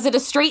or was it a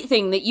straight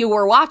thing that you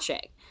were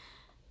watching?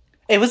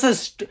 It was a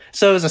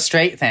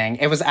straight thing.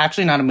 It was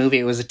actually not a movie.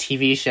 It was a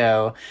TV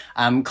show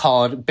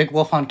called Big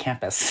Wolf on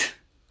Campus.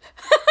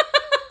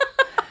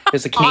 It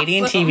was a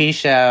Canadian TV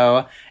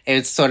show.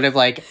 It's sort of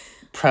like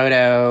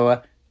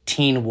proto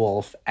Teen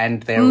Wolf,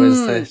 and there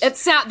was this.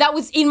 That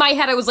was in my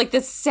head. I was like,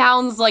 this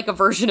sounds like a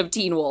version of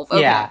Teen Wolf.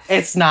 Okay. Yeah,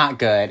 it's not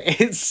good.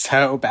 It's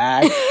so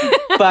bad.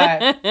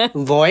 But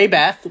Lori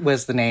Beth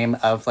was the name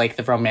of like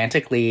the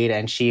romantic lead,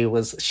 and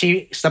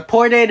she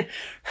supported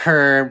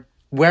her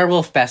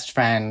werewolf best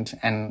friend,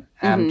 and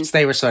so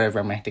they were sort of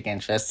romantic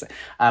interests.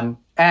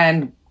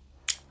 And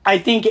I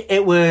think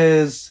it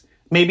was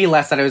maybe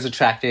less that I was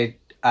attracted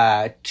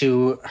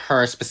to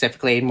her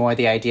specifically, more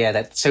the idea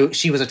that so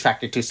she was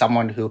attracted to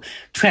someone who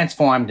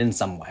transformed in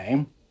some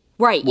way.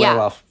 Right,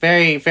 werewolf.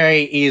 Very,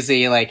 very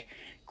easy, like,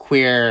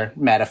 queer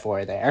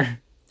metaphor there.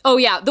 Oh,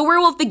 yeah. The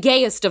werewolf, the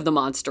gayest of the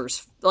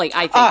monsters. Like,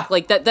 I think.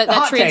 Like, that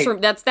transform...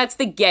 That's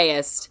the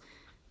gayest.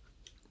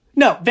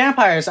 No,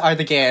 vampires are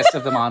the gayest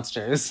of the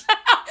monsters.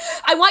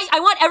 I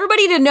want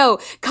everybody to know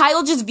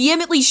Kyle just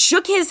vehemently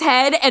shook his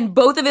head and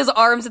both of his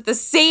arms at the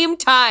same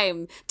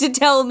time to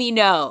tell me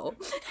no.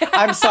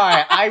 I'm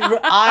sorry.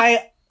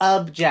 I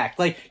object.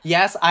 Like,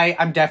 yes,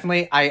 I'm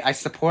definitely, I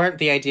support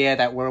the idea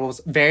that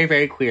werewolves very,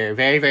 very queer,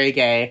 very, very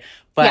gay,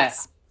 but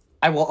yes.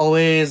 I will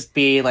always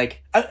be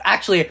like,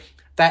 actually,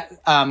 that,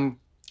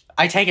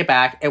 I take it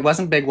back. It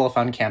wasn't Big Wolf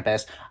on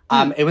Campus.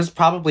 It was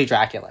probably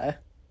Dracula.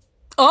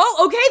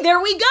 Oh, okay, there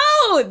we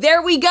go.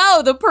 There we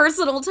go. The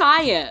personal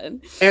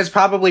tie-in. It was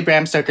probably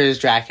Bram Stoker's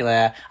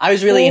Dracula. I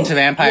was really into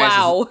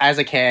vampires as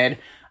a kid.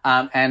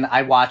 And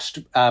I watched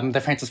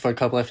the Francis Ford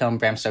Coppola film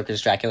Bram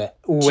Stoker's Dracula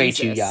way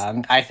too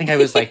young. I think I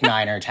was like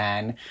 9 or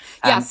 10.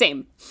 Yeah,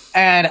 same.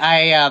 And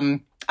I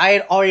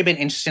had already been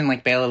interested in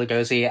like Bela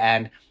Lugosi,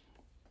 and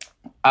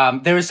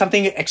there was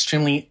something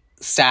extremely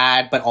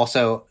sad but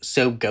also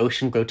so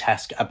gauche and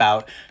grotesque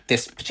about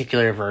this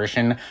particular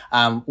version,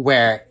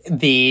 where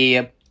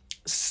the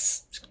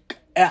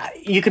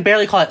you could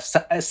barely call it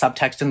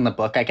subtext in the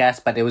book, I guess,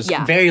 but it was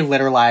very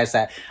literalized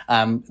that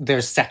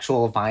there's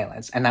sexual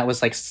violence, and that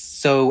was like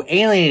so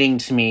alienating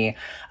to me.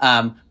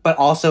 But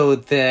also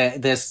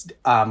this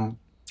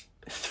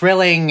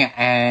thrilling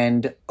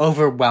and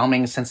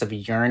overwhelming sense of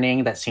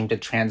yearning that seemed to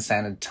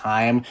transcend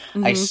time.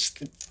 Mm-hmm. I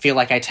feel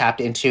like I tapped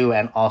into,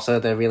 and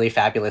also the really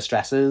fabulous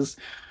dresses.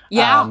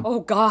 Yeah. Oh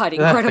God,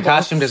 incredible. The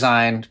costume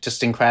design,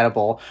 just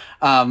incredible.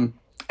 And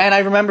I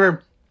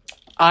remember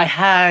I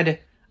had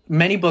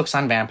many books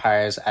on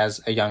vampires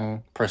as a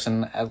young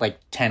person, at like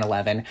 10,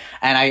 11.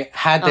 And I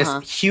had this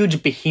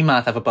huge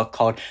behemoth of a book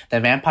called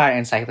The Vampire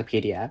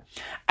Encyclopedia.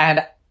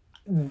 And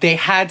they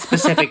had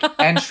specific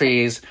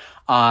entries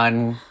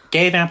on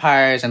gay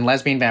vampires and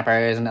lesbian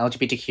vampires and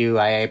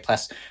LGBTQIA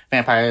plus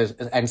vampires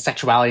and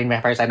sexuality in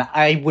vampires. And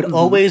I would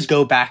always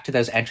go back to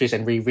those entries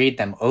and reread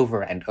them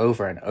over and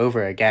over and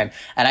over again.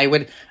 And I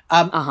would,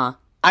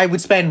 I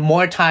would spend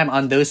more time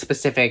on those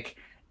specific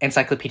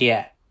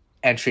encyclopedia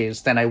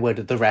entries than I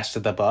would the rest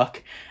of the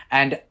book.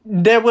 And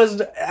there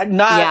was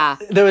not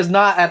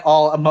at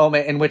all a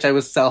moment in which I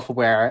was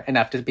self-aware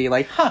enough to be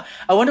like,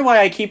 I wonder why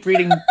I keep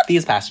reading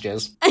these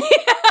passages.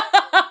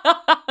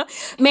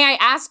 May I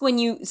ask when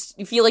you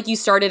feel like you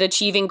started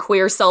achieving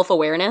queer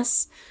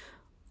self-awareness?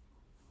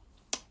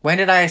 When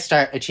did I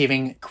start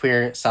achieving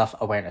queer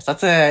self-awareness?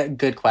 That's a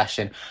good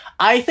question.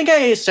 I think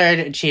I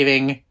started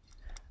achieving,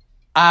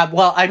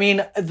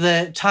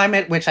 the time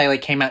at which I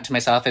like came out to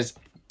myself is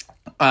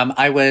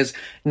I was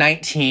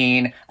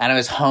 19 and I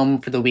was home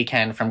for the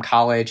weekend from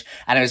college,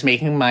 and I was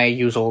making my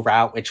usual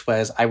route, which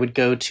was I would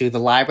go to the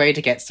library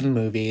to get some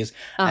movies,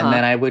 and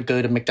then I would go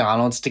to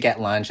McDonald's to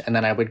get lunch, and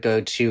then I would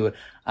go to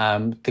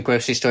the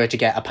grocery store to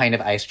get a pint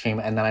of ice cream,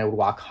 and then I would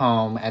walk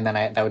home, and then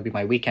that would be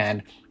my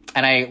weekend.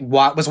 And I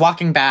was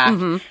walking back,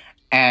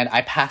 and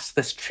I passed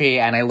this tree,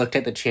 and I looked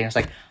at the tree, and I was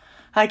like,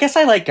 I guess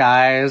I like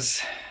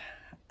guys.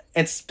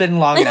 It's been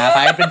long enough.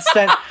 I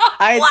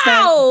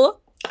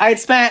had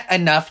spent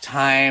enough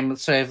time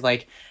sort of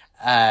like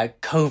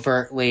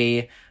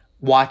covertly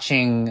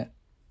watching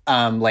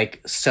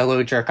like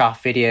solo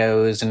jerk-off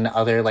videos and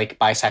other like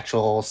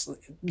bisexuals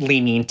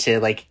leaning to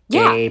like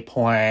gay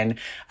porn,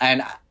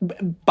 and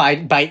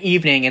by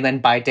evening and then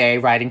by day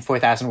writing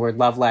 4,000 word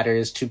love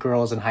letters to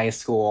girls in high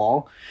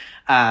school.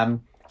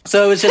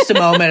 So it was just a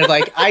moment of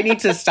like, I need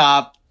to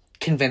stop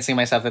convincing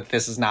myself that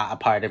this is not a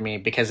part of me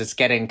because it's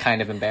getting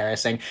kind of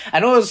embarrassing.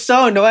 And what was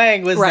so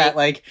annoying was that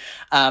like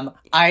a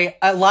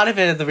lot of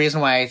it, the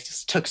reason why it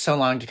just took so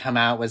long to come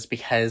out was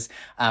because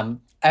a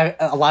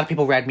lot of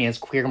people read me as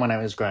queer when I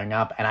was growing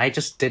up, and I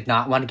just did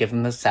not want to give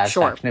them the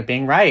satisfaction of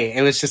being right.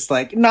 It was just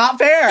like, not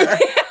fair.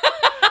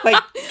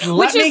 Like,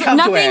 let me come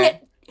to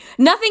it.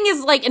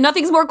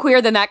 Nothing's more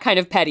queer than that kind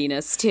of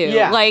pettiness too.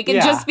 Yeah, and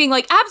just being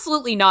like,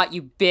 absolutely not,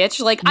 you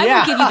bitch. Like, I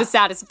will give you the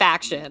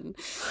satisfaction.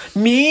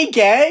 Me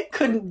gay?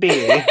 Couldn't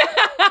be.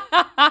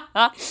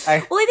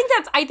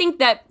 I think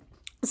that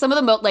some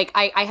of the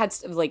I had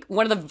like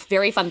one of the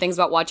very fun things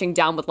about watching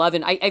Down with Love,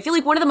 and I feel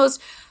like one of the most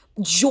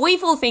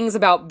joyful things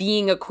about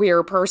being a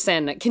queer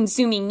person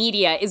consuming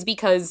media is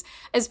because,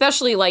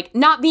 especially like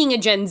not being a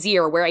Gen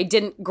Zer where I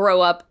didn't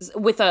grow up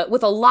with a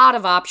lot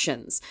of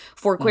options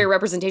for queer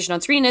representation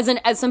on screen,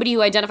 as somebody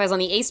who identifies on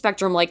the A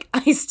spectrum, like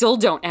I still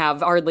don't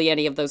have hardly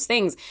any of those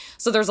things.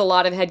 So there's a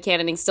lot of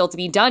headcanoning still to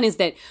be done, is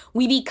that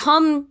we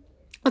become...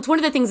 It's one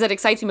of the things that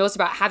excites me most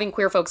about having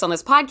queer folks on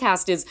this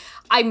podcast is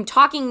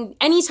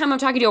anytime I'm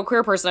talking to a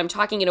queer person, I'm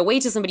talking in a way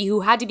to somebody who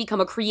had to become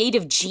a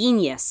creative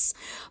genius,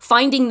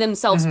 finding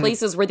themselves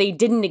places where they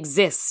didn't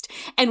exist.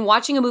 And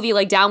watching a movie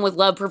like Down with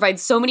Love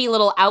provides so many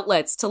little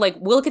outlets to like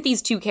look at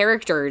these two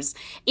characters,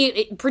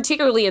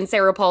 particularly in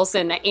Sarah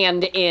Paulson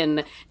and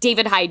in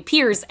David Hyde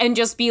Pierce, and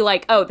just be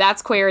like, oh,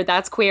 that's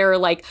queer,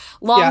 like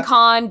Long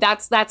Con,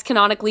 that's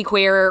canonically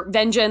queer,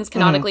 Vengeance,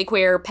 canonically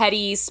queer,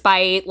 Petty,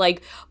 Spite,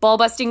 like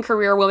ball-busting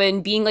career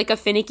woman, being like a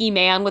finicky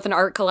man with an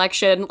art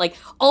collection, like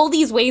all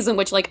these ways in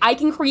which like I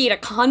can create a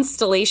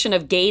constellation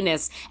of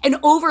gayness and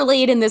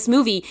overlay it in this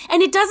movie,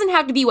 and it doesn't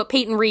have to be what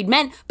Peyton Reed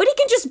meant, but it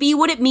can just be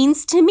what it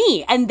means to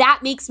me, and that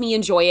makes me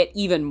enjoy it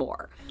even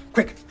more.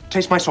 Quick,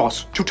 taste my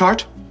sauce. Too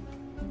tart?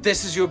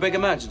 This is your big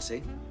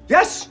emergency?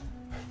 Yes!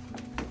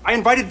 I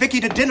invited Vicky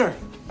to dinner.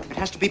 It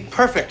has to be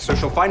perfect, so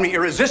she'll find me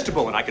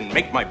irresistible and I can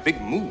make my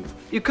big move.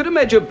 You could have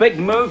made your big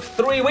move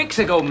 3 weeks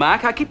ago,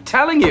 Mac. I keep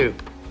telling you.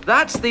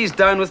 That's these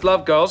Down with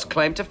Love girls'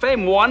 claim to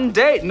fame. One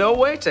date, no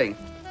waiting.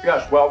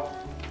 Yes, well,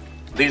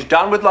 these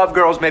Down with Love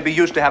girls may be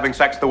used to having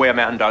sex the way a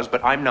man does,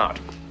 but I'm not.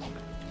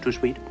 Too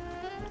sweet?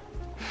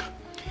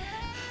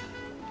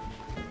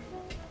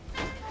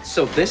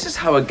 So this is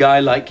how a guy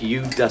like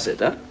you does it,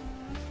 huh?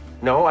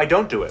 No, I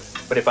don't do it.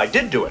 But if I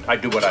did do it,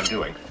 I'd do what I'm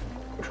doing.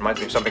 Which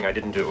reminds me of something I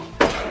didn't do.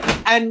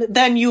 And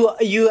then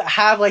you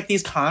have like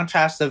these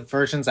contrasts of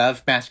versions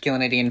of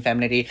masculinity and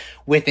femininity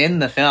within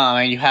the film.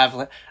 And you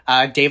have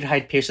David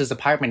Hyde Pierce's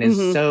apartment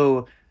is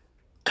so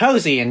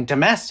cozy and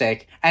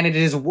domestic, and it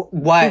is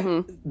what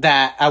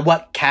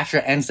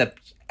Catra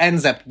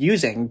ends up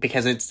using,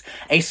 because it's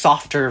a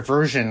softer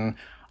version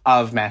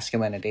of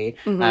masculinity.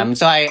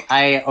 So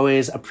I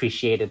always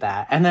appreciated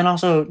that. And then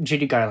also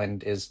Judy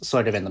Garland is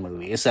sort of in the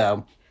movie,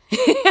 so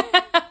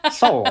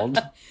sold.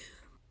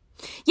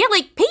 Yeah,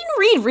 like I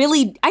feel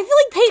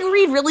like Peyton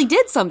Reed really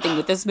did something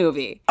with this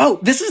movie. Oh,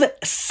 this is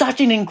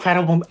such an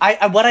incredible...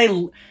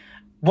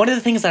 One of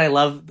the things that I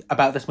love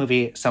about this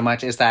movie so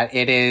much is that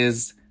it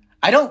is...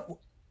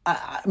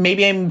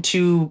 maybe I'm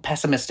too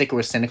pessimistic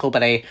or cynical,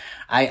 but I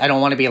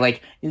don't want to be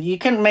like, you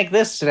couldn't make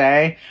this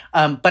today.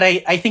 But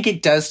I think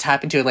it does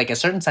tap into like a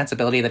certain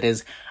sensibility that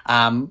is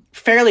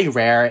fairly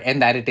rare, in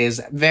that it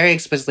is very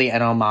explicitly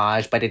an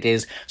homage, but it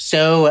is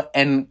so...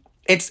 And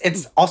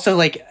it's also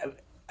like...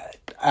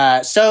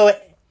 so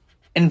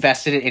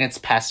invested in its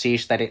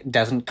pastiche that it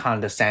doesn't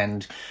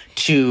condescend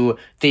to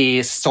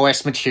the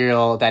source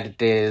material that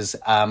it is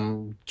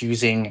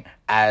using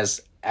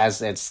as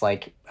its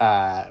like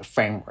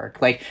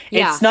framework. Like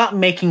it's not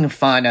making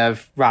fun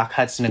of Rock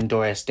Hudson and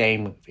Doris Day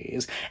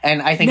movies,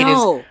 and I think it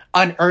is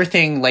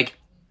unearthing like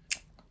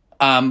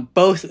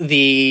both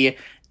the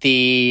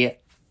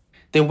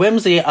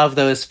whimsy of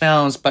those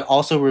films, but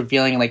also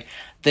revealing like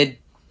the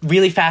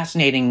really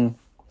fascinating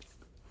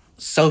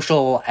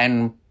social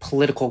and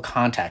political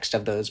context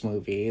of those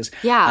movies.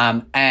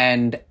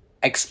 And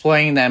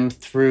exploring them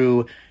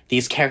through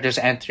these characters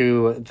and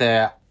through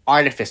the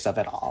artifice of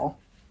it all.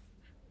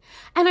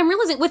 And I'm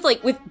realizing with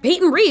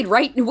Peyton Reed,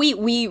 right?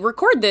 We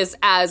record this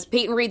as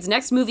Peyton Reed's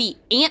next movie,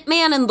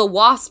 Ant-Man and the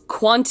Wasp: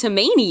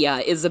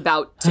 Quantumania, is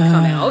about to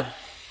come out.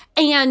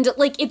 And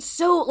like, it's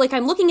so like,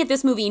 I'm looking at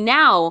this movie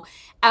now,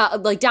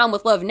 like Down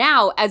with Love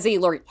now, as a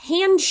like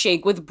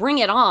handshake with Bring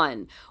It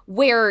On,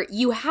 where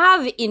you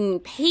have in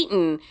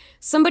Peyton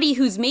somebody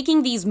who's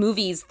making these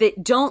movies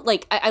that don't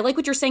like, I like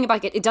what you're saying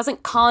about it. It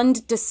doesn't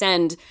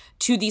condescend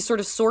to these sort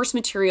of source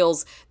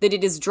materials that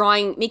it is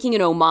making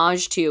an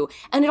homage to.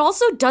 And it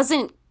also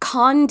doesn't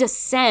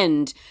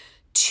condescend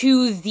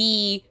to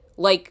the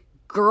like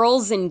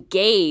girls and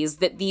gays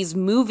that these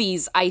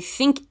movies, I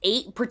think,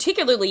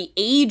 particularly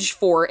age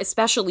for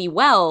especially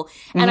well,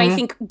 and I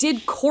think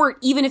did court,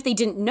 even if they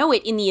didn't know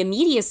it, in the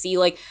immediacy.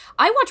 Like,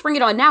 I watch Bring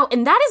It On now,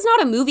 and that is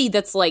not a movie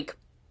that's like,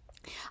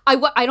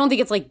 I don't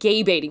think it's like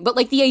gay baiting, but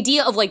like the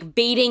idea of like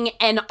baiting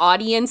an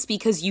audience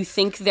because you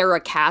think they're a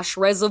cash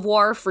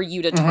reservoir for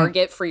you to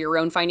target for your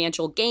own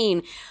financial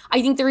gain.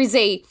 I think there is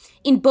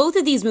in both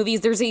of these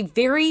movies, there's a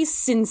very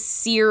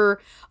sincere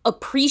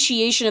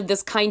appreciation of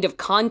this kind of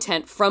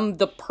content from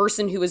the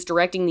person who is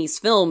directing these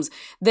films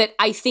that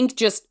I think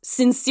just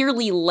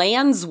sincerely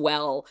lands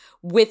well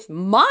with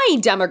my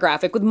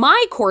demographic, with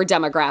my core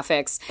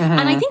demographics.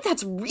 And I think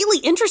that's really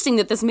interesting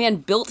that this man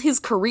built his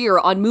career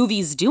on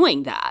movies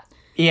doing that.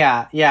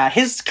 Yeah.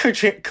 His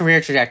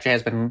career trajectory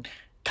has been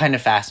kind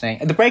of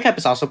fascinating. The Breakup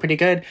is also pretty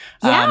good.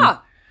 Yeah.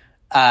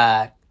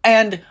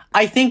 And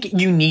I think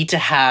you need to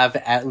have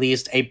at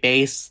least a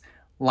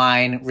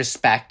baseline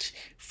respect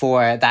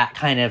for that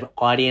kind of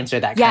audience or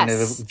that kind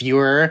of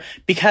viewer,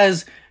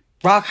 because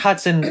Rock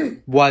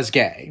Hudson was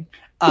gay.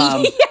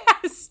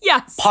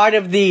 Yes. Part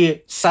of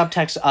the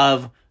subtext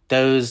of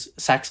those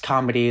sex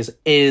comedies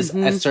is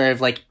a sort of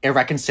like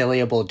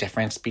irreconcilable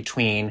difference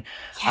between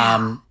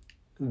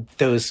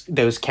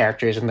those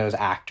characters and those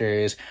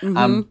actors.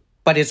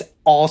 But is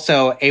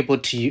also able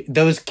to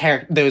those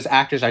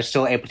actors are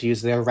still able to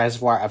use their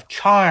reservoir of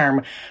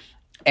charm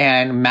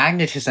and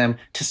magnetism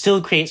to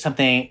still create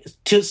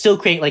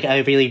like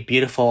a really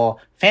beautiful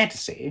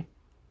fantasy.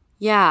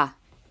 Yeah.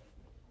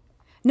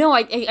 No,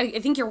 I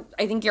think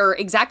you're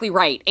exactly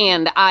right.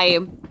 And I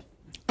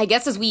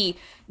guess as we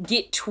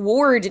get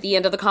toward the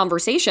end of the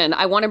conversation,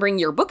 I want to bring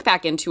your book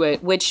back into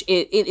it, which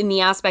in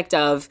the aspect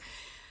of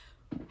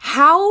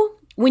how,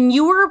 when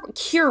you were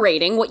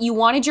curating what you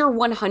wanted your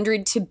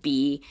 100 to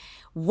be,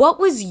 what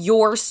was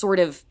your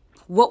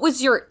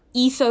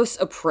ethos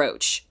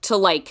approach to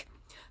like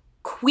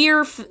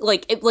queer,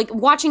 like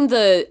watching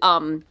the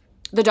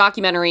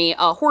documentary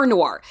Horror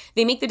Noir?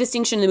 They make the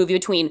distinction in the movie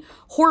between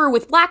horror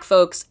with black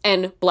folks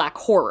and black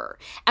horror.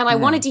 And I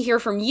wanted to hear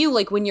from you,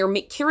 like when you're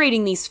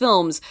curating these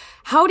films,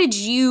 how did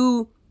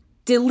you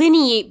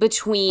delineate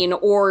between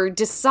or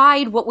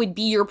decide what would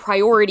be your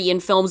priority in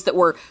films that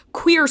were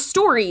queer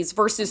stories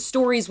versus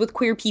stories with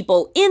queer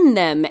people in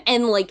them?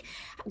 And like,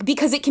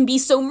 because it can be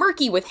so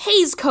murky with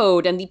Hays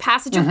Code and the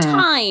passage of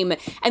time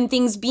and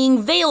things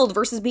being veiled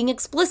versus being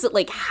explicit.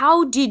 Like,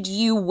 how did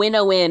you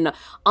winnow in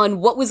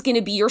on what was going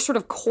to be your sort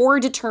of core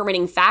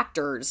determining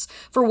factors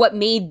for what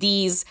made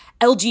these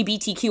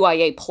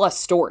LGBTQIA plus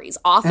stories?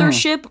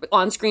 Authorship,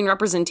 on-screen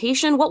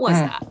representation, what was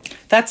that?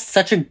 That's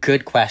such a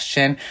good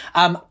question.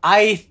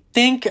 I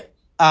think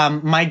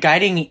my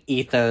guiding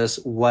ethos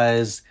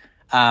was,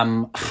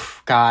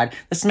 God,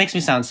 this makes me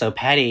sound so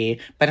petty,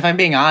 but if I'm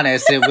being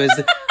honest, it was...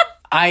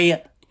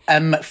 I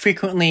am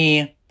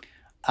frequently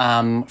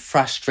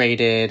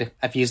frustrated.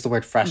 I've used the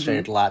word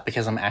frustrated a lot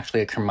because I'm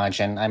actually a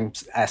curmudgeon. I'm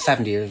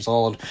 70 years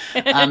old.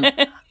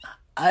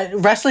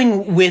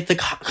 Wrestling with the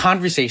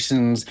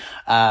conversations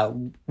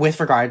with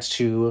regards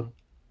to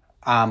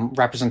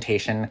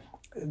representation,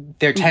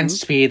 there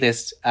tends to be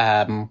this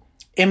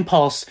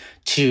impulse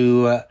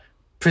to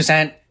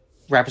present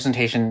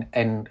representation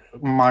in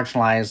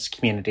marginalized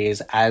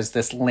communities as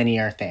this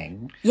linear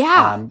thing.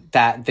 Yeah.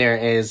 That there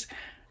is...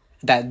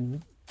 that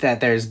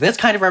there's this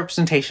kind of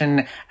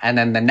representation, and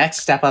then the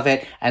next step of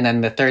it, and then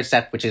the third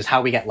step, which is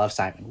how we get Love,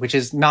 Simon, which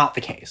is not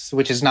the case,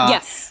 which is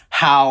not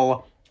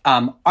how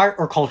art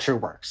or culture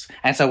works.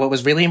 And so what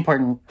was really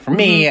important for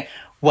me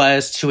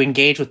was to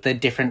engage with the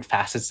different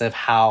facets of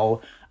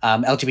how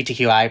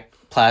LGBTQI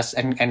plus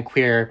and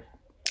queer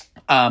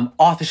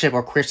authorship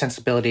or queer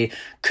sensibility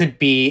could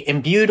be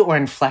imbued or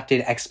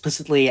inflected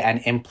explicitly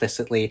and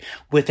implicitly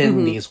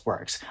within these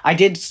works. I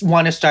did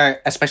want to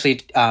start, especially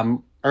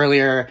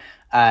earlier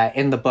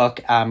in the book,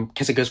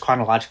 because it goes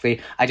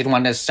chronologically, I did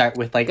want to start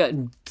with like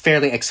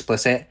fairly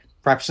explicit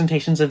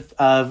representations of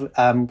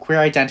queer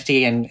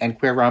identity and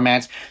queer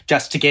romance,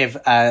 just to give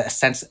a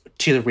sense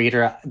to the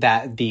reader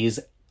that these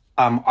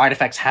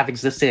artifacts have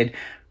existed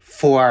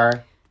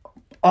for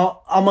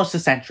almost a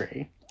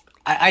century.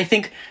 I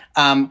think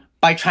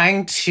by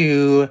trying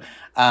to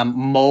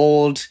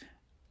mold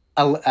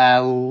a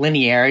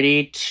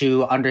linearity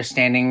to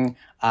understanding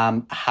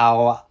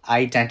how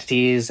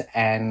identities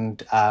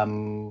and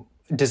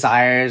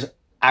desires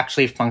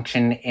actually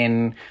function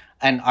in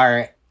and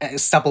are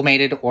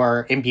sublimated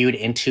or imbued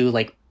into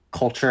like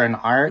culture and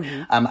art,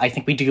 I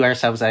think we do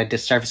ourselves a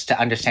disservice to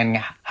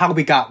understanding how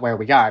we got where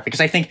we are. Because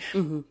I think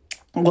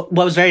what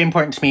was very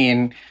important to me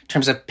in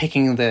terms of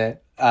picking the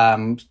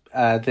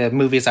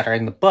movies that are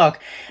in the book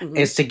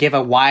is to give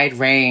a wide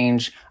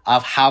range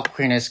of how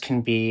queerness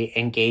can be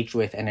engaged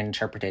with and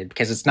interpreted.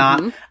 Because it's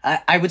not,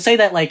 I would say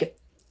that like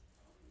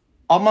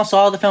almost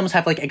all the films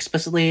have like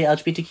explicitly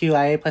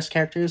LGBTQIA plus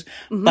characters,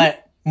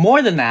 but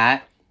more than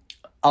that,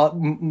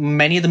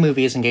 many of the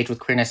movies engage with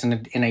queerness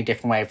in a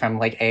different way, from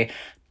like a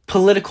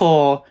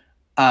political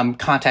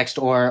context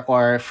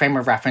or frame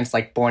of reference,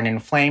 like Born in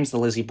Flames, the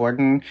Lizzie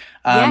Borden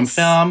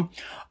film.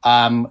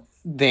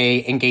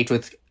 They engage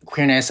with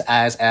queerness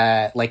as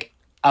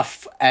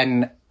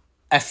an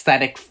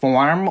aesthetic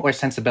form or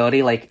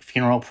sensibility, like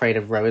Funeral Parade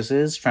of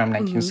Roses from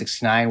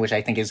 1969, which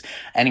I think is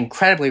an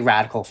incredibly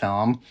radical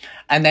film.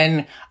 And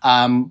then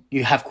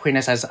you have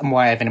queerness as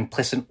more of an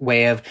implicit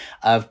way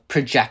of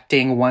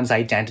projecting one's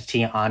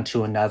identity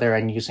onto another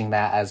and using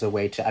that as a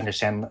way to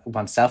understand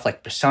oneself,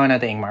 like Persona,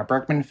 the Ingmar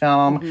Bergman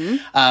film.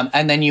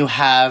 And then you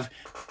have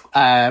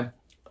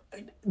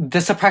the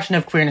suppression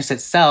of queerness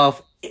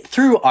itself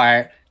through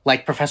art,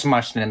 like Professor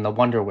Marston and the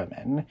Wonder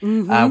Women,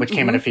 which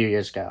came out a few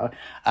years ago.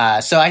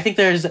 So I think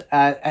there's,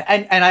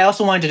 and I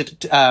also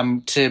wanted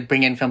to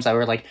bring in films that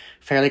were like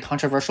fairly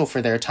controversial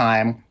for their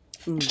time,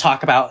 to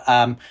talk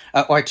about,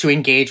 or to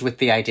engage with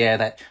the idea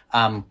that,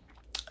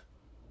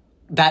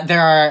 that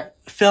there are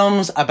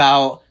films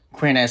about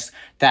queerness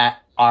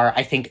that are,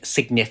 I think,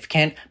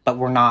 significant, but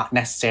were not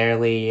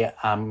necessarily,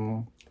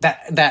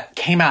 that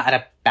came out at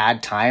a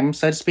bad time,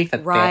 so to speak.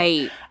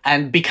 Right.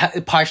 And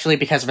partially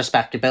because of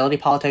respectability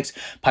politics,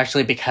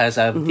 partially because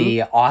of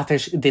the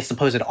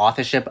supposed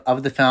authorship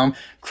of the film.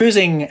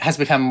 Cruising has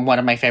become one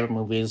of my favorite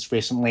movies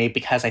recently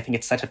because I think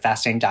it's such a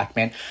fascinating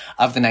document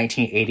of the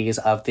 1980s,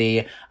 of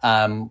the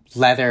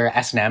leather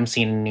S&M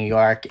scene in New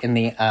York in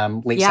the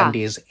late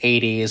 70s,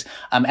 80s.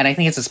 And I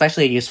think it's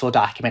especially a useful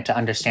document to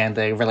understand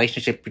the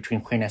relationship between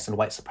queerness and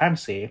white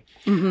supremacy.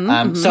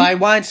 So I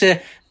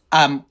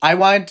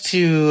wanted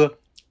to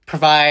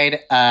provide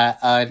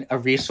a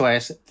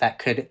resource that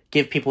could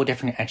give people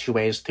different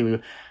entryways through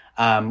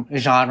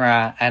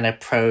genre and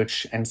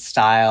approach and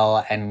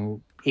style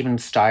and even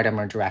stardom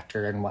or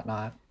director and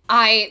whatnot.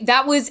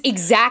 That was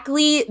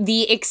exactly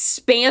the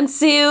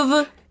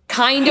expansive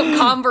kind of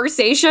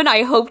conversation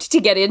I hoped to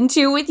get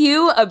into with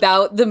you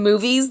about the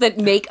movies that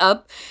make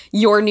up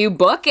your new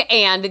book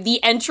and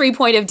the entry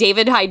point of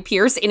David Hyde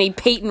Pierce in a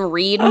Peyton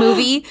Reed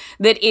movie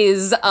that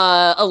is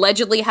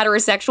allegedly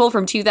heterosexual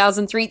from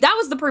 2003. That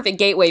was the perfect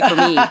gateway for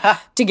me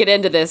to get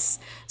into this.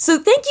 So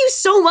thank you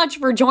so much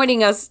for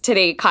joining us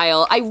today,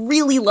 Kyle. I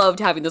really loved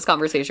having this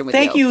conversation with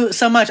you. Thank you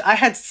so much. I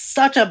had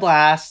such a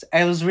blast.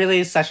 It was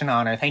really such an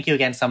honor. Thank you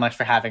again so much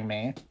for having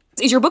me.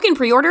 Is your book in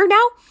pre-order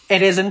now?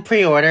 It is in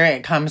pre-order.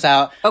 It comes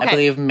out, I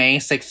believe, May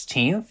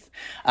 16th,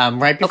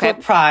 right before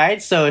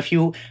Pride. So if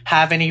you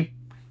have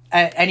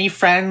any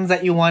friends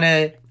that you want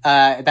to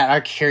that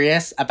are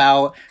curious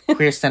about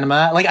queer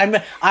cinema, like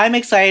I'm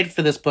excited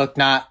for this book,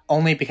 not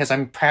only because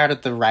I'm proud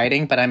of the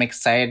writing, but I'm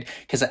excited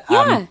because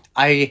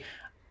I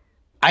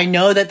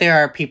know that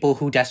there are people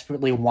who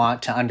desperately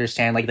want to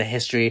understand like the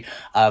history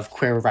of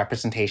queer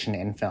representation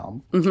in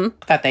film.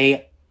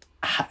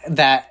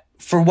 That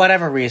for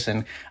whatever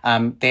reason,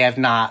 they have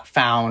not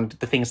found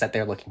the things that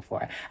they're looking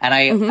for. And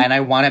I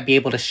want to be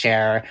able to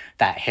share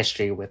that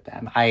history with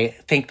them. I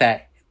think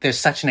that there's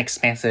such an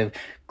expansive,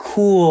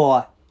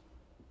 cool,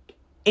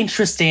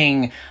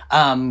 interesting,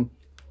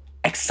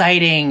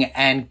 exciting,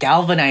 and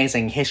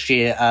galvanizing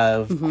history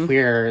of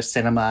queer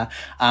cinema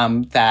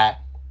that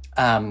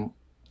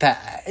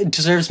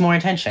deserves more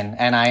attention.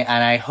 And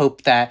I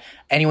hope that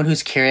anyone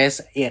who's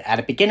curious at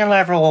a beginner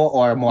level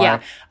or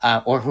more,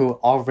 or who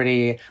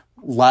already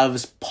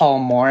loves Paul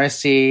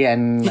Morrissey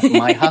and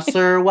My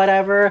Hustler or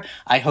whatever,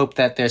 I hope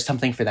that there's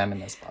something for them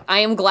in this book. I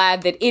am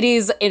glad that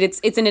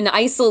it's in an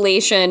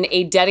isolation,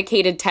 a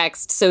dedicated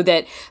text, so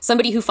that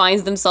somebody who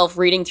finds themselves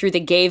reading through the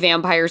gay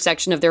vampire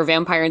section of their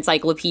vampire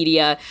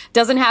encyclopedia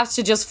doesn't have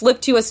to just flip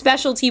to a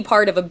specialty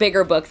part of a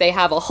bigger book. They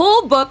have a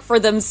whole book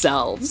for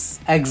themselves.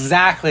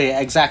 Exactly.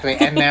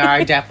 And there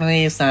are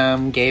definitely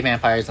some gay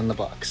vampires in the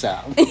book, so.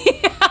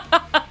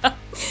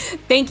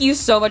 Thank you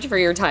so much for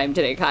your time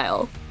today,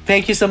 Kyle.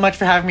 Thank you so much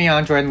for having me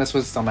on, Jordan. This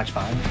was so much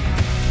fun.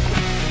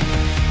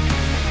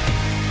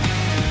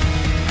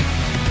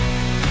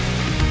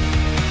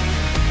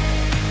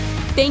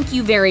 Thank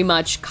you very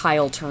much,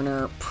 Kyle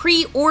Turner.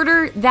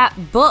 Pre-order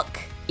that book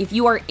if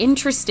you are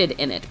interested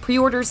in it.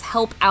 Pre-orders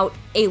help out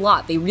a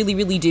lot. They really,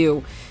 really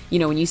do. You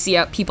know, when you see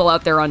people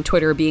out there on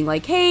Twitter being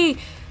like, hey,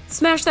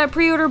 smash that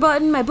pre-order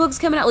button, my book's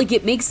coming out. Like,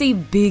 it makes a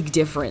big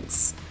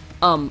difference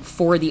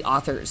for the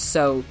authors.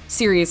 So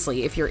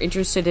seriously, if you're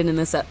interested in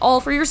this at all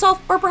for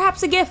yourself or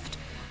perhaps a gift,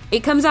 it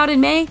comes out in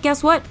May.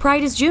 Guess what?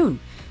 Pride is June.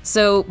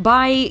 So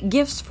buy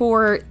gifts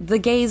for the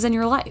gays in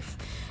your life.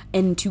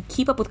 And to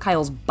keep up with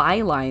Kyle's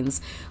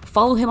bylines,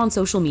 follow him on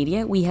social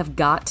media. We have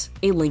got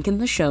a link in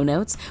the show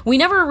notes. We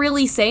never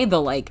really say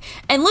the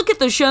and look at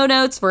the show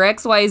notes for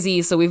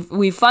XYZ. So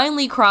we've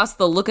finally crossed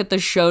the look at the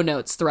show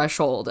notes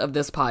threshold of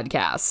this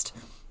podcast.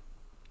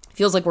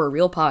 Feels like we're a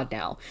real pod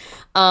now.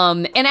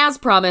 And as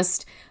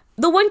promised,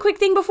 the one quick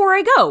thing before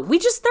I go, there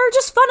are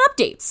just fun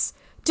updates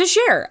to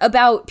share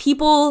about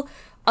people,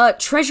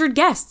 treasured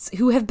guests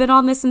who have been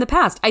on this in the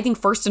past. I think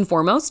first and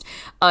foremost,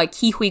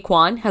 Ke Huy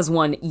Quan has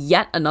won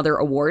yet another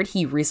award.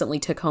 He recently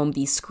took home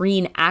the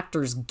Screen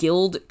Actors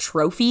Guild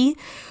Trophy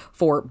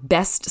for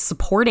Best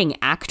Supporting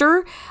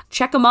Actor.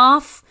 Check him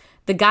off.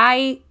 The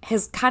guy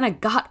has kind of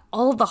got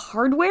all the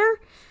hardware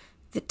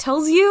that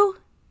tells you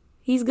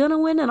he's gonna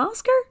win an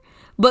Oscar.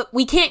 But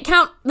we can't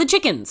count the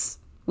chickens.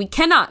 We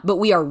cannot, but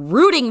we are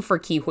rooting for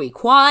Ke Huy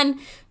Quan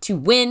to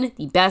win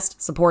the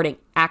Best Supporting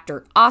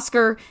Actor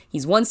Oscar.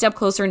 He's one step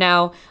closer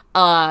now.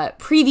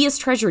 Previous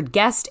treasured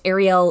guest,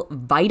 Ariel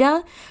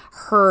Vida,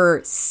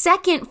 her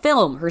second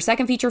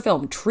feature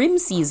film, Trim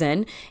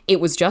Season, it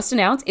was just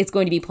announced. It's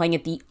going to be playing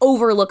at the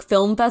Overlook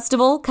Film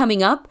Festival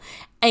coming up.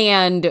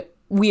 And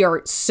we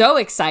are so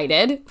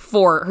excited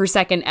for her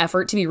second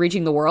effort to be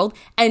reaching the world.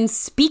 And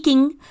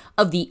speaking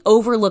of the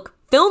Overlook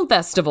Film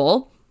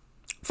Festival,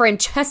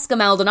 Francesca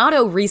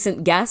Maldonado,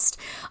 recent guest,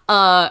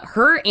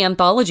 her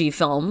anthology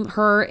film,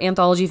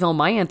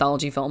 My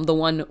Anthology Film, the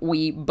one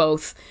we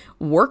both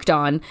worked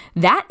on,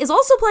 that is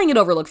also playing at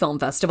Overlook Film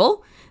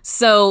Festival.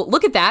 So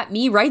look at that,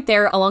 me right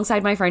there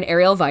alongside my friend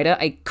Ariel Vida.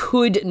 I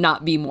could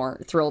not be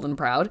more thrilled and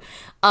proud.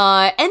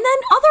 And then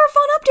other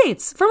fun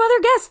updates from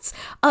other guests.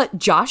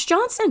 Josh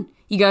Johnson.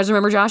 You guys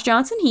remember Josh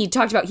Johnson? He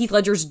talked about Heath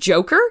Ledger's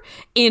Joker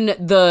in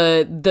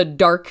the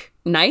Dark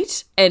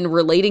Knight and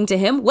relating to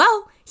him.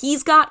 Well,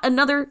 he's got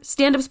another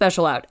stand-up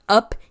special out,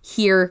 Up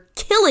Here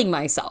Killing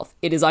Myself.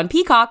 It is on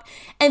Peacock.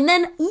 And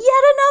then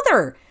yet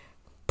another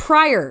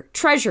prior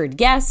treasured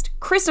guest,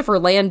 Christopher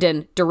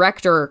Landon,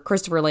 director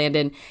Christopher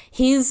Landon.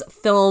 His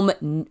film,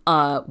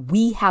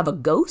 We Have a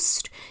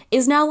Ghost,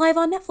 is now live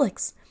on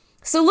Netflix.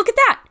 So look at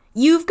that.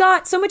 You've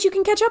got so much you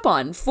can catch up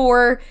on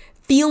for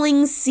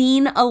Feeling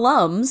Seen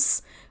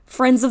alums,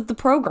 friends of the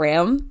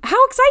program.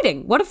 How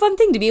exciting. What a fun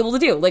thing to be able to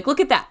do. Like, look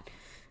at that.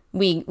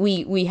 We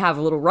have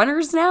little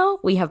runners now.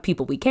 We have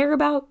people we care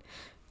about.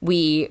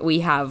 We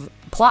have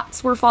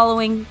plots we're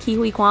following. Ke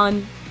Huy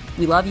Quan,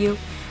 we love you.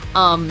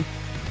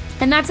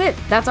 And that's it.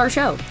 That's our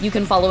show. You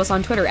can follow us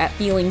on Twitter at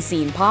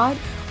FeelingSeenPod,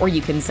 or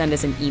you can send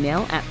us an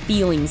email at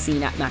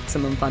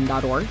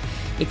feelingseen@MaximumFun.org.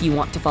 If you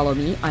want to follow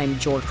me, I'm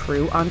Jor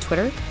Crew on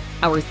Twitter.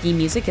 Our theme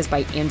music is by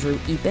Andrew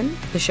Epen.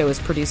 The show is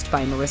produced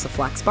by Marissa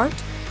Flaxbart.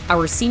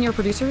 Our senior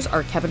producers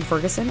are Kevin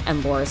Ferguson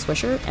and Laura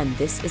Swisher, and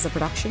this is a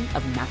production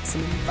of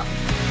Maximum Fun.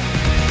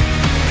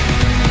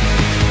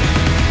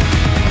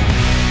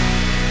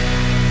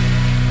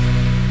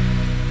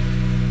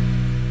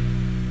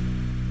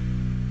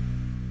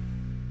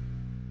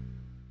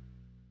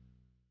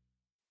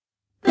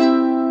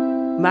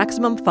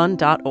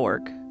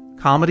 MaximumFun.org.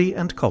 Comedy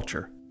and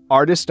culture.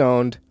 Artist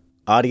owned.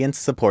 Audience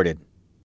supported.